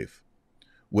 conclave,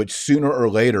 which sooner or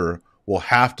later will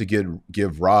have to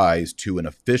give rise to an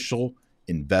official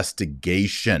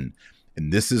investigation.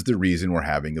 And this is the reason we're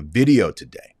having a video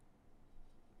today.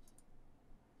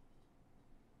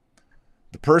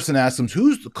 The person asks him,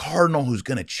 who's the cardinal who's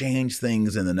going to change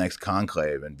things in the next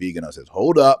conclave? And Vigano says,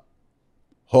 hold up.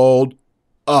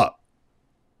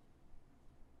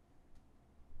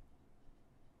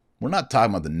 We're not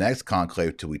talking about the next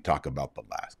conclave till we talk about the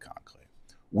last conclave.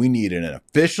 We need an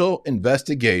official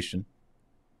investigation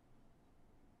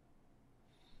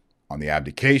on the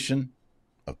abdication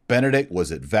of Benedict.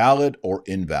 Was it valid or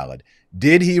invalid?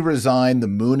 Did he resign the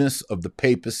munus of the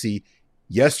papacy?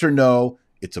 Yes or no?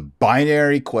 It's a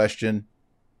binary question.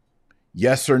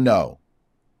 Yes or no?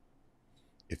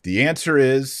 If the answer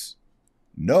is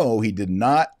no, he did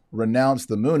not renounce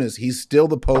the munus, he's still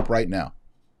the Pope right now.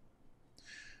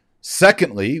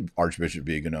 Secondly, Archbishop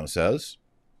Vigano says,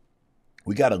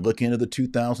 we got to look into the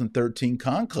 2013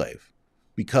 conclave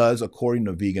because, according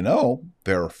to Vigano,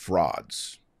 there are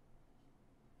frauds.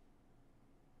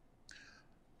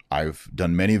 I've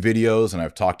done many videos and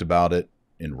I've talked about it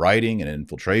in writing and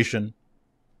infiltration.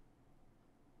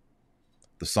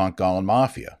 The St. Gallen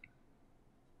Mafia,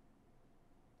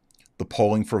 the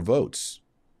polling for votes.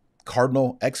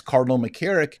 Ex-Cardinal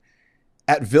McCarrick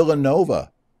at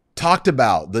Villanova talked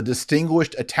about the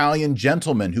distinguished Italian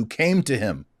gentleman who came to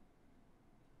him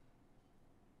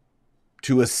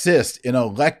to assist in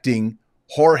electing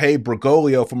Jorge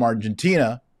Bergoglio from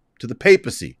Argentina to the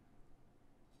papacy,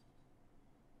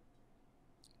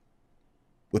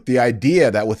 with the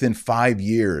idea that within 5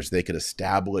 years they could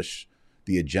establish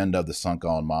the agenda of the St.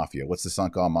 Gallen Mafia. What's the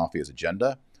St. Gallen Mafia's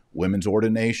agenda? Women's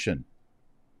ordination.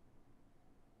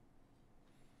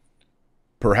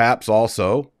 Perhaps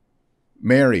also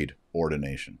married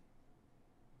ordination.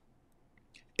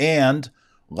 And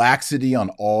laxity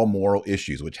on all moral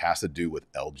issues, which has to do with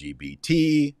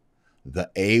LGBT,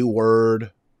 the A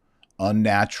word,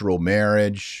 unnatural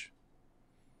marriage.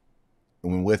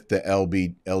 And with the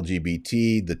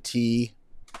LGBT, the T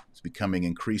is becoming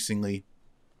increasingly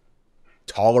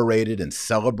tolerated and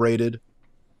celebrated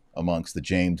amongst the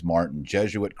James Martin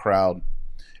Jesuit crowd.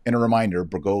 And a reminder,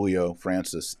 Bergoglio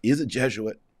Francis is a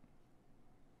Jesuit.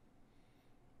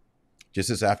 Just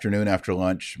this afternoon after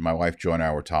lunch, my wife Jo and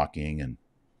I were talking, and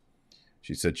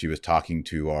she said she was talking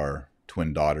to our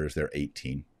twin daughters. They're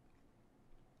 18.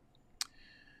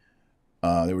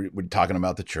 They were talking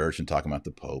about the church and talking about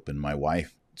the Pope, and my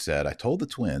wife said, I told the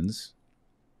twins,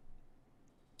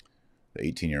 the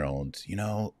 18-year-olds, you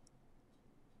know,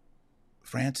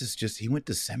 Francis he went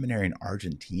to seminary in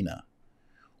Argentina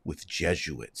with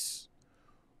Jesuits.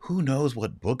 Who knows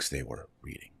what books they were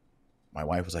reading? My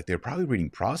wife was like, they're probably reading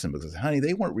Protestant books. I said, honey,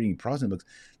 they weren't reading Protestant books.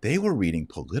 They were reading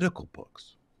political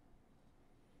books.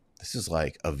 This is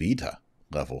like Evita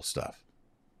level stuff.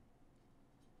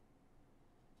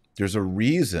 There's a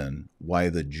reason why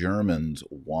the Germans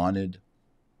wanted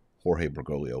Jorge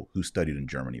Bergoglio, who studied in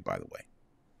Germany, by the way.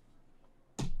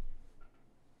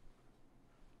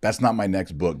 That's not my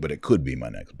next book, but it could be my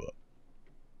next book.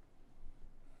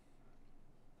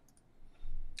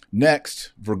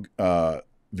 Next,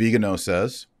 Vigano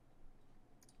says,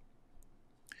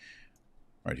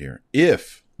 right here,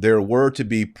 if there were to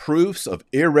be proofs of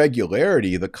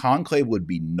irregularity, the conclave would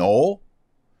be null,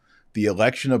 the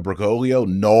election of Bergoglio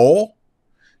null,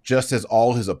 just as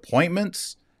all his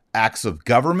appointments, acts of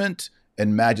government,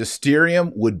 and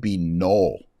magisterium would be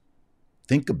null.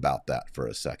 Think about that for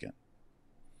a second.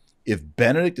 If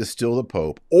Benedict is still the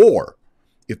Pope, or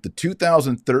if the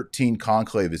 2013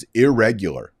 conclave is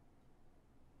irregular,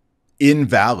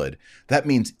 invalid, that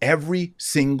means every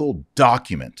single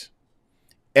document,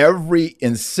 every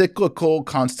encyclical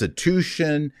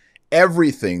constitution,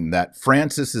 everything that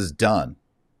Francis has done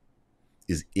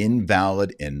is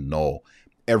invalid and null.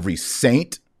 Every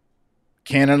saint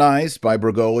canonized by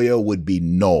Bergoglio would be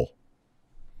null.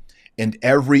 And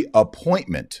every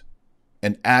appointment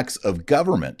and acts of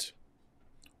government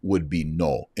would be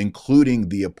null, including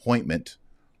the appointment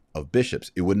of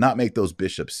bishops. It would not make those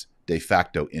bishops de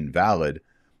facto invalid,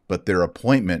 but their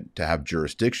appointment to have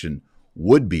jurisdiction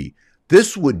would be.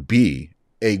 This would be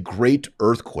a great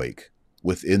earthquake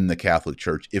within the Catholic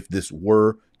Church if this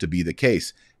were to be the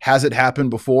case. Has it happened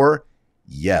before?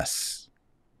 Yes.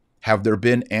 Have there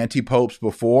been anti-popes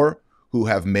before who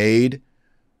have made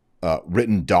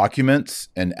written documents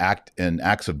and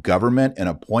acts of government and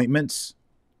appointments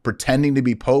pretending to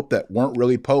be pope that weren't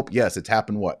really pope? Yes, it's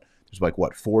happened. There's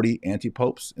 40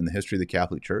 anti-popes in the history of the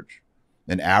Catholic Church?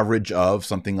 An average of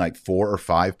something like 4 or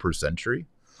 5 per century?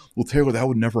 Well, Taylor, that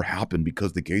would never happen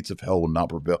because the gates of hell will not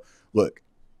prevail. Look,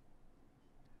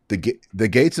 the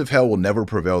gates of hell will never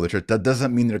prevail the church. That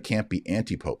doesn't mean there can't be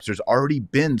anti-popes. There's already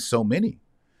been so many.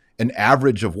 An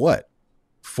average of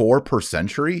 4 per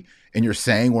century? And you're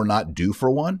saying we're not due for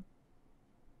one?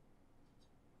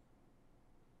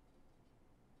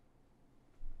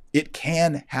 It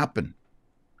can happen.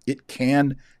 It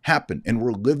can happen. And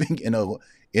we're living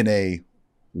in a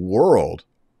world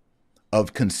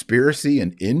of conspiracy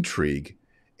and intrigue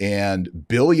and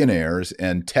billionaires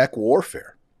and tech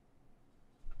warfare.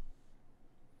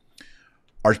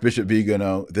 Archbishop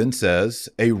Vigano then says,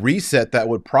 a reset that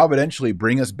would providentially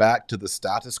bring us back to the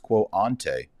status quo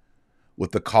ante,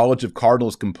 with the College of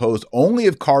Cardinals composed only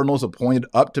of cardinals appointed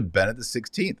up to Benedict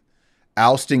XVI,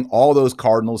 ousting all those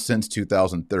cardinals since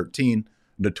 2013,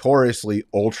 notoriously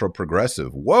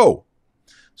ultra-progressive. Whoa!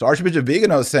 So Archbishop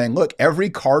Vigano is saying, look,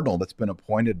 every cardinal that's been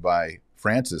appointed by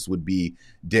Francis would be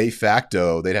de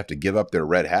facto, they'd have to give up their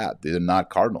red hat. They're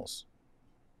not cardinals.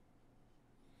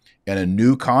 And a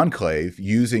new conclave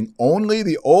using only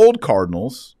the old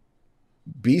cardinals,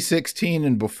 B16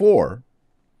 and before,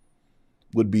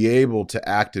 would be able to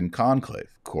act in conclave,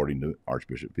 according to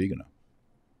Archbishop Vigano.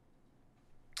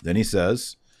 Then he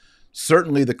says,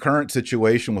 certainly the current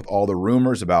situation with all the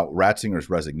rumors about Ratzinger's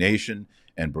resignation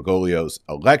and Bergoglio's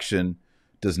election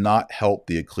does not help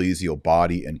the ecclesial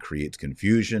body and creates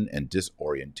confusion and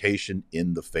disorientation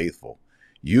in the faithful.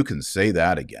 You can say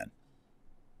that again.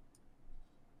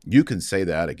 You can say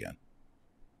that again.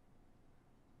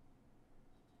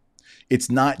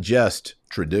 It's not just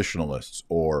traditionalists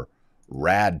or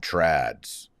rad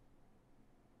trads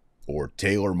or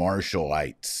Taylor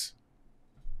Marshallites.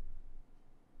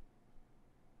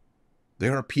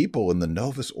 There are people in the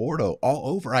Novus Ordo all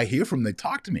over. I hear from them. They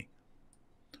talk to me.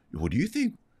 Well, do you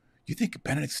think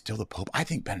Benedict's still the Pope? I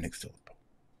think Benedict's still the Pope.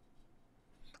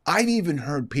 I've even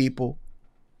heard people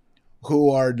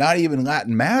who are not even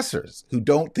Latin Masters who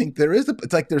don't think there is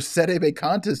it's like there's sede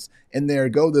vacantis and there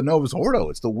go the Novus Ordo.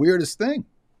 It's the weirdest thing.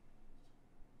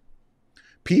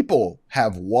 People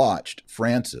have watched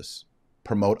Francis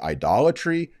promote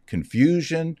idolatry,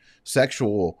 confusion,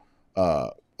 sexual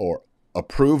or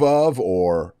approve of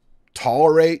or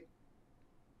tolerate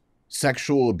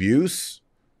sexual abuse.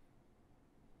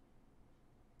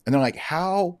 And they're like,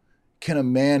 how can a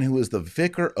man who is the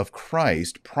vicar of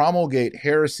Christ promulgate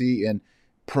heresy and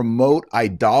promote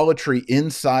idolatry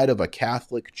inside of a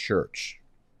Catholic church?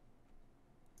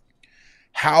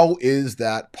 How is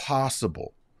that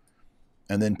possible?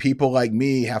 And then people like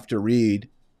me have to read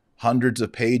hundreds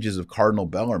of pages of Cardinal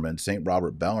Bellarmine, St.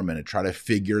 Robert Bellarmine, and try to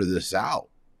figure this out.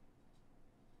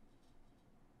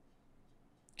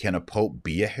 Can a pope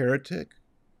be a heretic?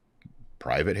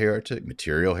 Private heretic,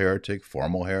 material heretic,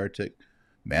 formal heretic,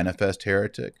 manifest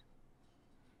heretic?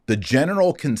 The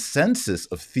general consensus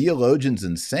of theologians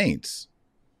and saints,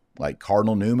 like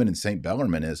Cardinal Newman and St.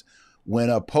 Bellarmine, is, When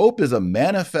a pope is a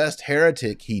manifest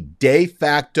heretic, he de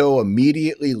facto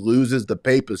immediately loses the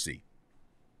papacy.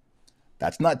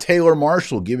 That's not Taylor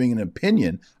Marshall giving an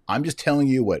opinion. I'm just telling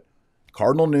you what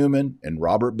Cardinal Newman and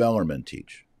Robert Bellarmine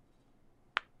teach.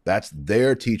 That's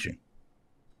their teaching.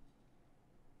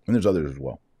 And there's others as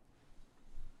well.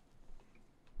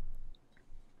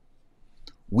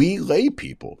 We lay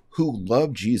people who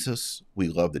love Jesus, we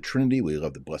love the Trinity, we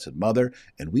love the Blessed Mother,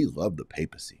 and we love the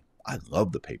papacy. I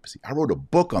love the papacy. I wrote a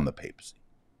book on the papacy.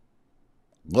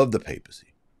 Love the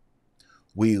papacy.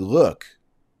 We look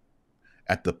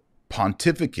at the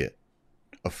pontificate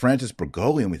of Francis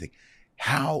Bergoglio and we think,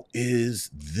 how is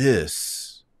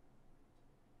this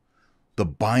the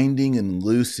binding and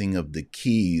loosing of the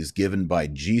keys given by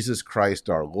Jesus Christ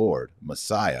our Lord,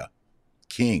 Messiah,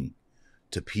 King,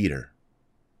 to Peter?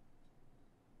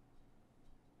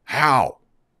 How?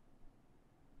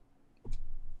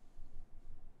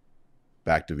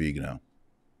 Back to Vigano.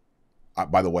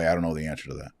 By the way, I don't know the answer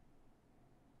to that.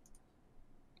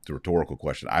 It's a rhetorical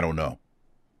question. I don't know.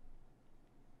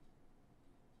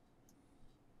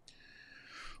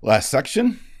 Last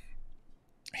section.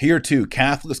 Here too,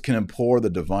 Catholics can implore the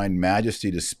Divine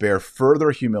Majesty to spare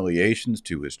further humiliations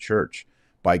to his church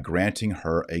by granting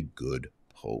her a good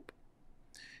pope.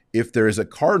 If there is a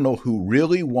cardinal who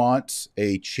really wants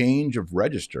a change of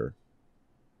register,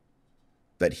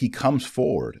 that he comes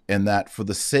forward and that for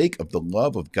the sake of the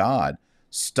love of God,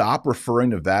 stop referring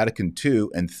to Vatican II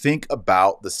and think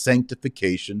about the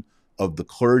sanctification of the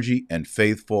clergy and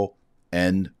faithful,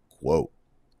 end quote.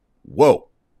 Whoa.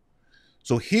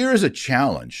 So here's a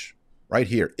challenge right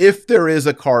here. If there is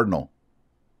a cardinal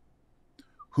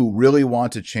who really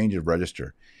wants a change of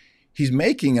register, he's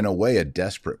making, in a way, a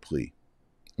desperate plea.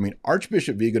 I mean,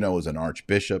 Archbishop Vigano is an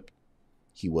archbishop.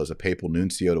 He was a papal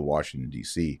nuncio to Washington,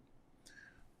 D.C.,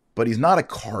 but he's not a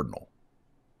cardinal.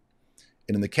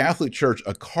 And in the Catholic Church,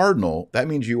 a cardinal, that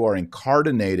means you are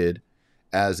incardinated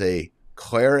as a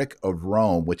cleric of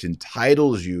Rome, which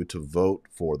entitles you to vote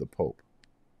for the Pope.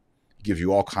 It gives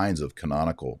you all kinds of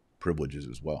canonical privileges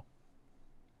as well.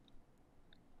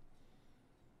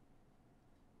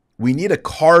 We need a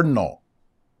cardinal,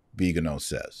 Vigano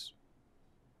says,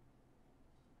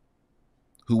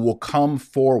 who will come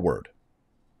forward.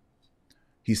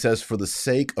 He says, for the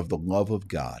sake of the love of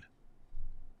God,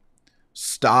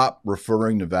 stop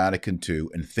referring to Vatican II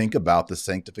and think about the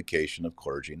sanctification of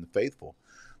clergy and the faithful.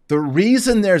 The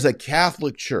reason there's a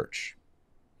Catholic Church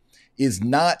is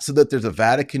not so that there's a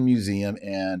Vatican museum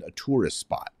and a tourist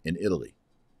spot in Italy.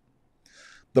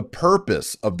 The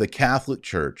purpose of the Catholic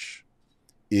Church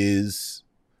is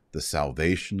the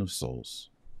salvation of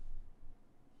souls.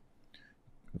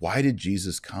 Why did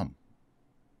Jesus come?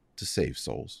 To save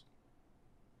souls,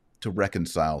 to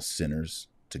reconcile sinners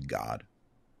to God,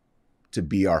 to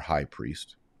be our high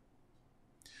priest,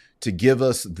 to give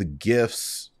us the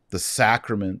gifts, the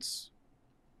sacraments,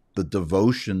 the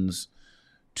devotions,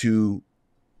 to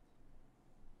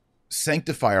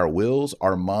sanctify our wills,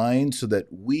 our minds, so that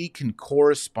we can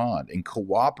correspond and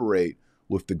cooperate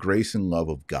with the grace and love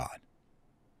of God.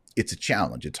 It's a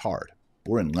challenge. It's hard.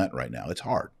 We're in Lent right now. It's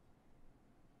hard.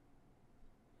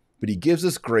 But he gives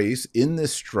us grace in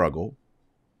this struggle,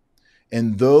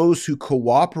 and those who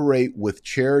cooperate with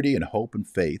charity and hope and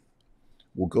faith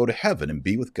will go to heaven and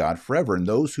be with God forever, and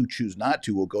those who choose not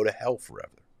to will go to hell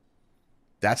forever.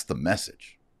 That's the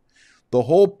message. The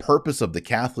whole purpose of the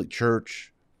Catholic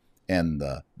Church and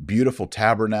the beautiful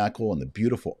tabernacle and the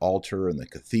beautiful altar and the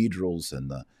cathedrals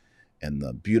and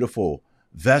the beautiful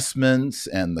vestments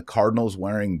and the cardinals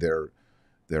wearing their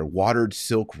watered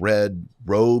silk red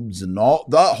robes and all,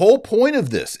 the whole point of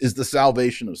this is the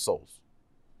salvation of souls.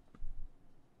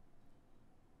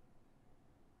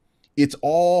 It's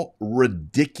all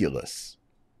ridiculous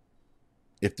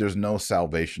if there's no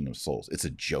salvation of souls. It's a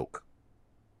joke.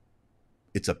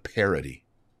 It's a parody.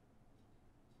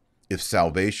 If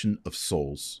salvation of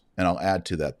souls, and I'll add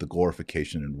to that the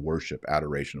glorification and worship,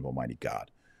 adoration of Almighty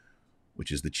God,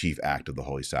 which is the chief act of the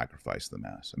holy sacrifice, the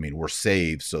Mass. I mean, we're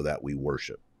saved so that we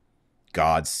worship.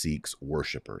 God seeks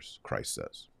worshipers, Christ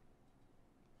says,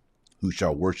 who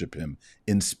shall worship him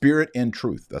in spirit and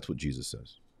truth. That's what Jesus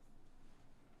says.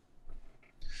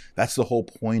 That's the whole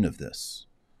point of this.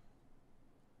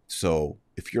 So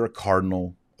if you're a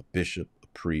cardinal, a bishop, a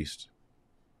priest,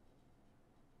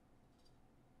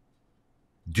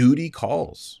 duty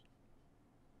calls.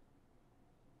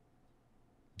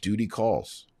 Duty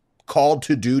calls. Called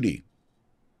to duty.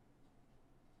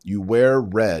 You wear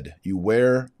red. You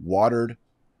wear watered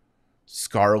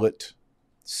scarlet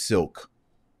silk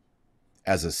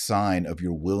as a sign of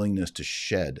your willingness to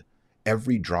shed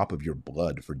every drop of your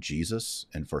blood for Jesus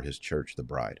and for his church, the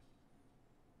bride.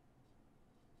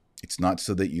 It's not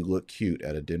so that you look cute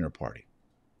at a dinner party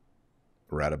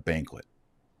or at a banquet.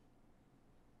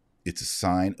 It's a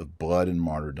sign of blood and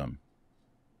martyrdom,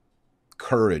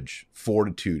 courage,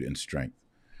 fortitude, and strength.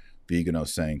 Vigano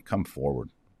saying, come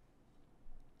forward.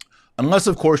 Unless,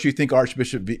 of course, you think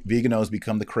Archbishop Vigano has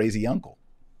become the crazy uncle.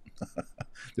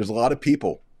 There's a lot of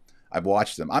people. I've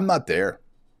watched them. I'm not there.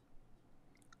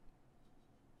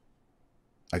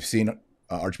 I've seen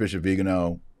Archbishop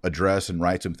Vigano address and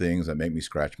write some things that make me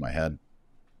scratch my head.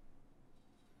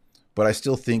 But I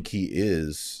still think he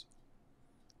is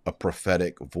a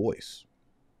prophetic voice.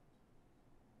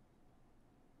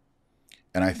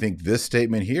 And I think this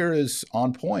statement here is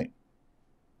on point.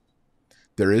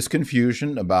 There is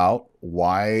confusion about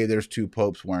why there's two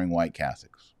popes wearing white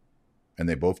cassocks. And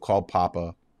they both call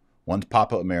Papa. One's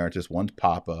Papa Emeritus, one's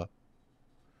Papa.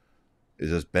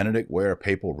 Does Benedict wear a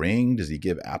papal ring? Does he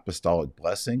give apostolic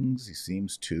blessings? He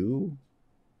seems to.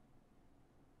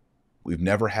 We've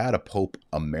never had a Pope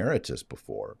Emeritus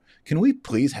before. Can we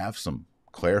please have some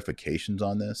clarifications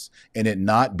on this? And it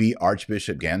not be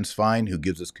Archbishop Ganswein who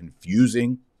gives us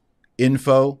confusing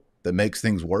info that makes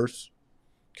things worse?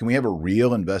 Can we have a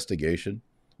real investigation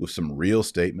with some real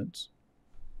statements?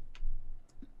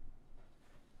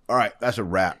 All right, that's a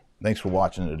wrap. Thanks for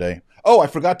watching today. Oh, I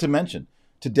forgot to mention,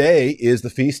 today is the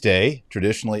feast day,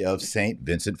 traditionally, of St.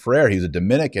 Vincent Ferrer. He's a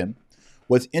Dominican.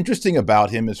 What's interesting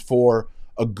about him is for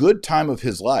a good time of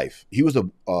his life, he was a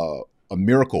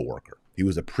miracle worker. He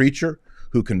was a preacher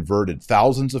who converted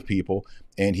thousands of people,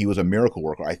 and he was a miracle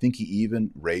worker. I think he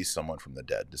even raised someone from the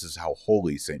dead. This is how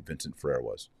holy St. Vincent Ferrer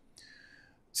was.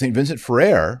 St. Vincent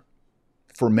Ferrer,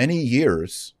 for many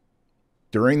years,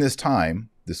 during this time,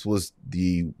 this was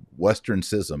the Western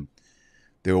Schism,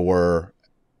 there were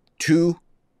 2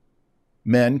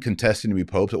 men contesting to be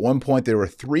popes. At one point, there were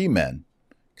 3 men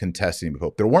contesting to be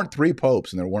pope. There weren't 3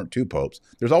 popes and there weren't 2 popes.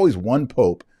 There's always one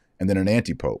pope and then an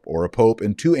anti-pope, or a pope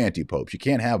and 2 anti-popes. You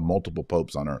can't have multiple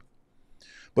popes on earth.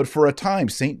 But for a time,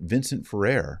 St. Vincent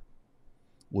Ferrer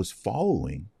was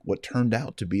following what turned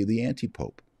out to be the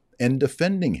anti-pope and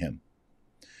defending him.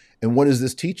 And what does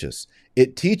this teach us?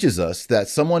 It teaches us that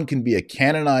someone can be a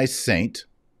canonized saint,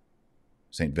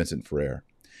 St. Vincent Ferrer.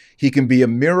 He can be a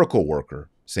miracle worker,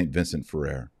 St. Vincent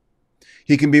Ferrer.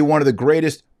 He can be one of the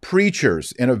greatest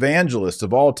preachers and evangelists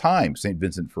of all time, St.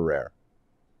 Vincent Ferrer,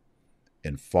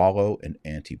 and follow an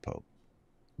anti-pope.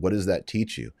 What does that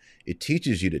teach you? It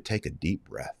teaches you to take a deep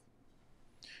breath.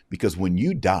 Because when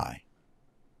you die,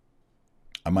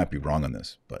 I might be wrong on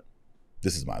this, but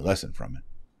this is my lesson from it.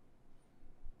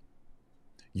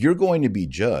 You're going to be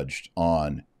judged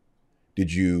on,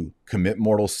 did you commit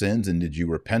mortal sins and did you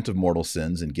repent of mortal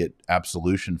sins and get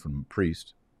absolution from a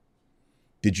priest?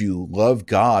 Did you love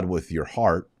God with your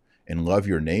heart and love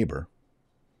your neighbor?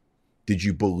 Did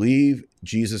you believe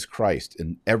Jesus Christ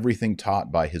and everything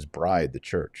taught by his bride, the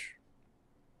church?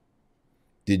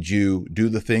 Did you do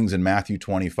the things in Matthew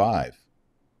 25?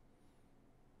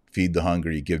 Feed the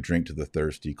hungry, give drink to the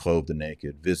thirsty, clothe the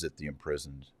naked, visit the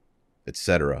imprisoned,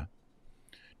 etc.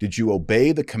 Did you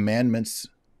obey the commandments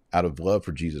out of love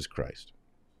for Jesus Christ?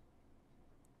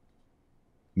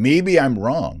 Maybe I'm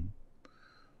wrong,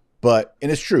 but,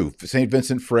 and it's true, St.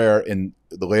 Vincent Ferrer in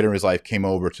the later in his life came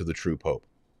over to the true Pope.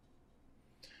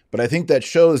 But I think that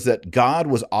shows that God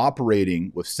was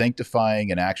operating with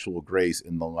sanctifying and actual grace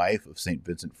in the life of St.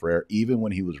 Vincent Ferrer, even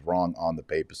when he was wrong on the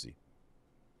papacy.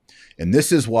 And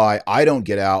this is why I don't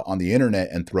get out on the internet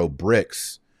and throw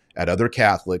bricks at other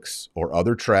Catholics or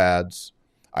other trads.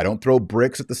 I don't throw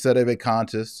bricks at the Sede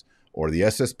Vacantis or the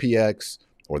SSPX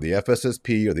or the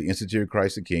FSSP or the Institute of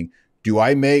Christ the King. Do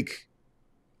I make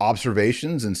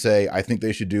observations and say, I think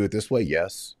they should do it this way?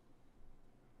 Yes.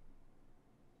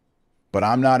 But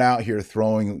I'm not out here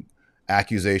throwing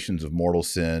accusations of mortal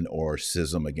sin or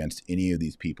schism against any of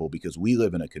these people because we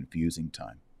live in a confusing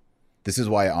time. This is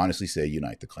why I honestly say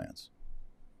unite the clans.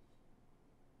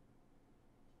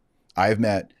 I've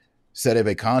met Sede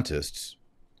Vacantists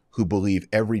who believe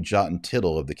every jot and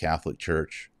tittle of the Catholic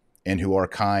Church and who are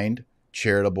kind,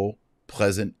 charitable,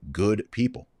 pleasant, good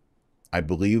people. I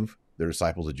believe they're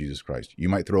disciples of Jesus Christ. You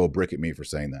might throw a brick at me for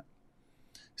saying that.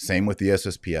 Same with the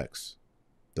SSPX,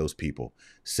 those people.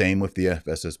 Same with the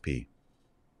FSSP.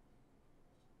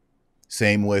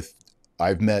 Same with,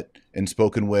 I've met and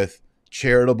spoken with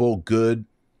charitable, good,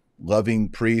 loving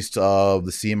priests of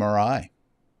the CMRI.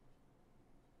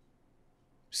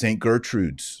 St.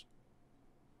 Gertrude's,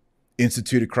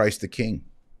 Institute of Christ the King.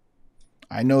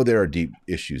 I know there are deep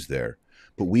issues there,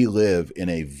 But we live in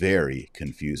a very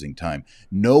confusing time.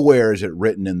 Nowhere is it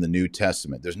written in the New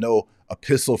Testament. There's no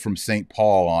epistle from St.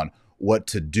 Paul on what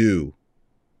to do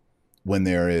when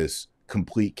there is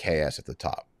complete chaos at the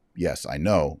top. Yes, I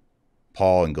know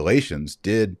Paul in Galatians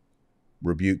did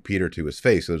rebuke Peter to his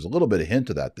face. So there's a little bit of hint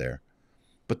of that there.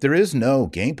 But there is no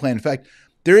game plan. In fact,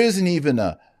 there isn't even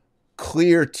a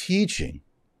clear teaching.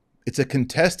 It's a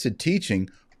contested teaching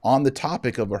on the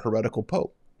topic of a heretical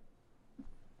pope.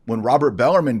 When Robert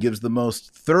Bellarmine gives the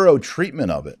most thorough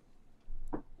treatment of it,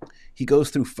 he goes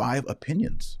through 5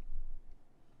 opinions.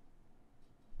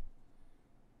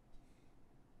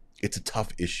 It's a tough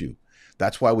issue.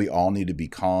 That's why we all need to be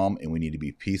calm, and we need to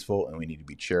be peaceful, and we need to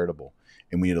be charitable.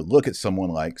 And we need to look at someone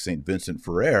like St. Vincent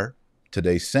Ferrer,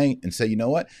 today's saint, and say, you know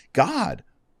what? God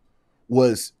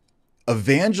was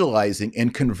evangelizing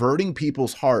and converting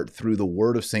people's heart through the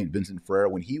word of St. Vincent Ferrer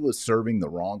when he was serving the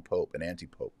wrong pope, an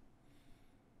anti-pope.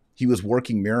 He was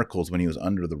working miracles when he was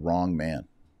under the wrong man.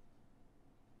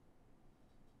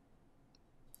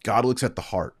 God looks at the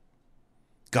heart.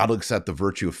 God looks at the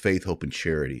virtue of faith, hope, and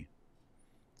charity.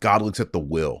 God looks at the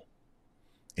will,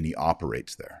 and he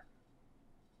operates there.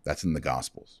 That's in the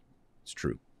Gospels. It's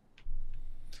true.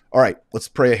 All right, let's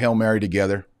pray a Hail Mary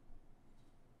together.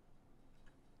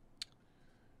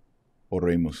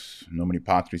 Oremus, nomine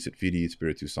Patris et Filii et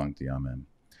Spiritus Sancti. Amen.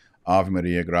 Ave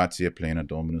Maria, gratia plena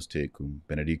Dominus tecum,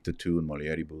 benedicta tu in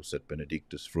mulieribus et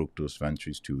benedictus fructus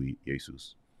ventris tui,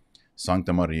 Iesus.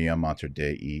 Sancta Maria, Mater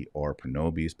Dei, ora pro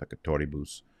nobis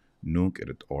peccatoribus, nunc et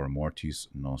hora mortis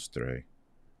nostrae.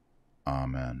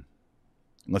 Amen.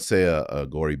 Let's say a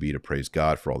glory be to praise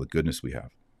God for all the goodness we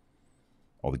have,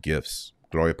 all the gifts.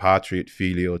 Gloria Patri et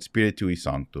Filio et Spiritui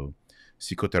Sancto,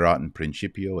 sic ut erat in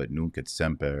principio et nunc et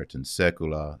semper et in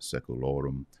saecula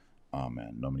saeculorum.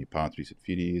 Amen. Nomine Patris et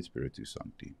Filii et Spiritus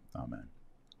Sancti. Amen.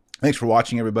 Thanks for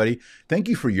watching, everybody. Thank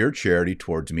you for your charity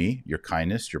towards me, your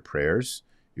kindness, your prayers,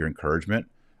 your encouragement.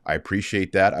 I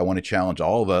appreciate that. I want to challenge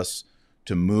all of us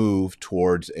to move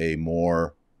towards a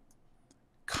more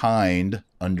kind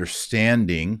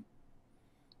understanding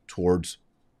towards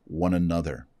one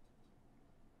another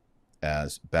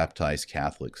as baptized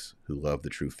Catholics who love the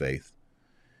true faith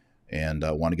and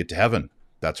want to get to heaven.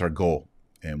 That's our goal,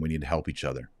 and we need to help each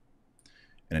other.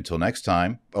 And until next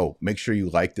time, make sure you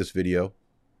like this video,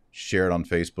 share it on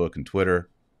Facebook and Twitter,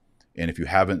 and if you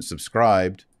haven't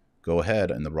subscribed, go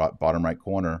ahead in the bottom right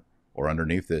corner or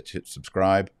underneath it, hit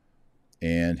subscribe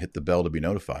and hit the bell to be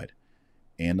notified.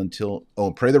 And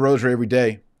pray the rosary every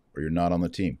day or you're not on the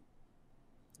team.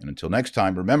 And until next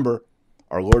time, remember,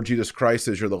 our Lord Jesus Christ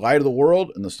says you're the light of the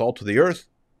world and the salt of the earth.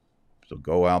 So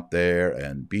go out there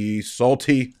and be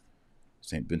salty.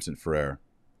 St. Vincent Ferrer,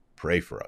 pray for us.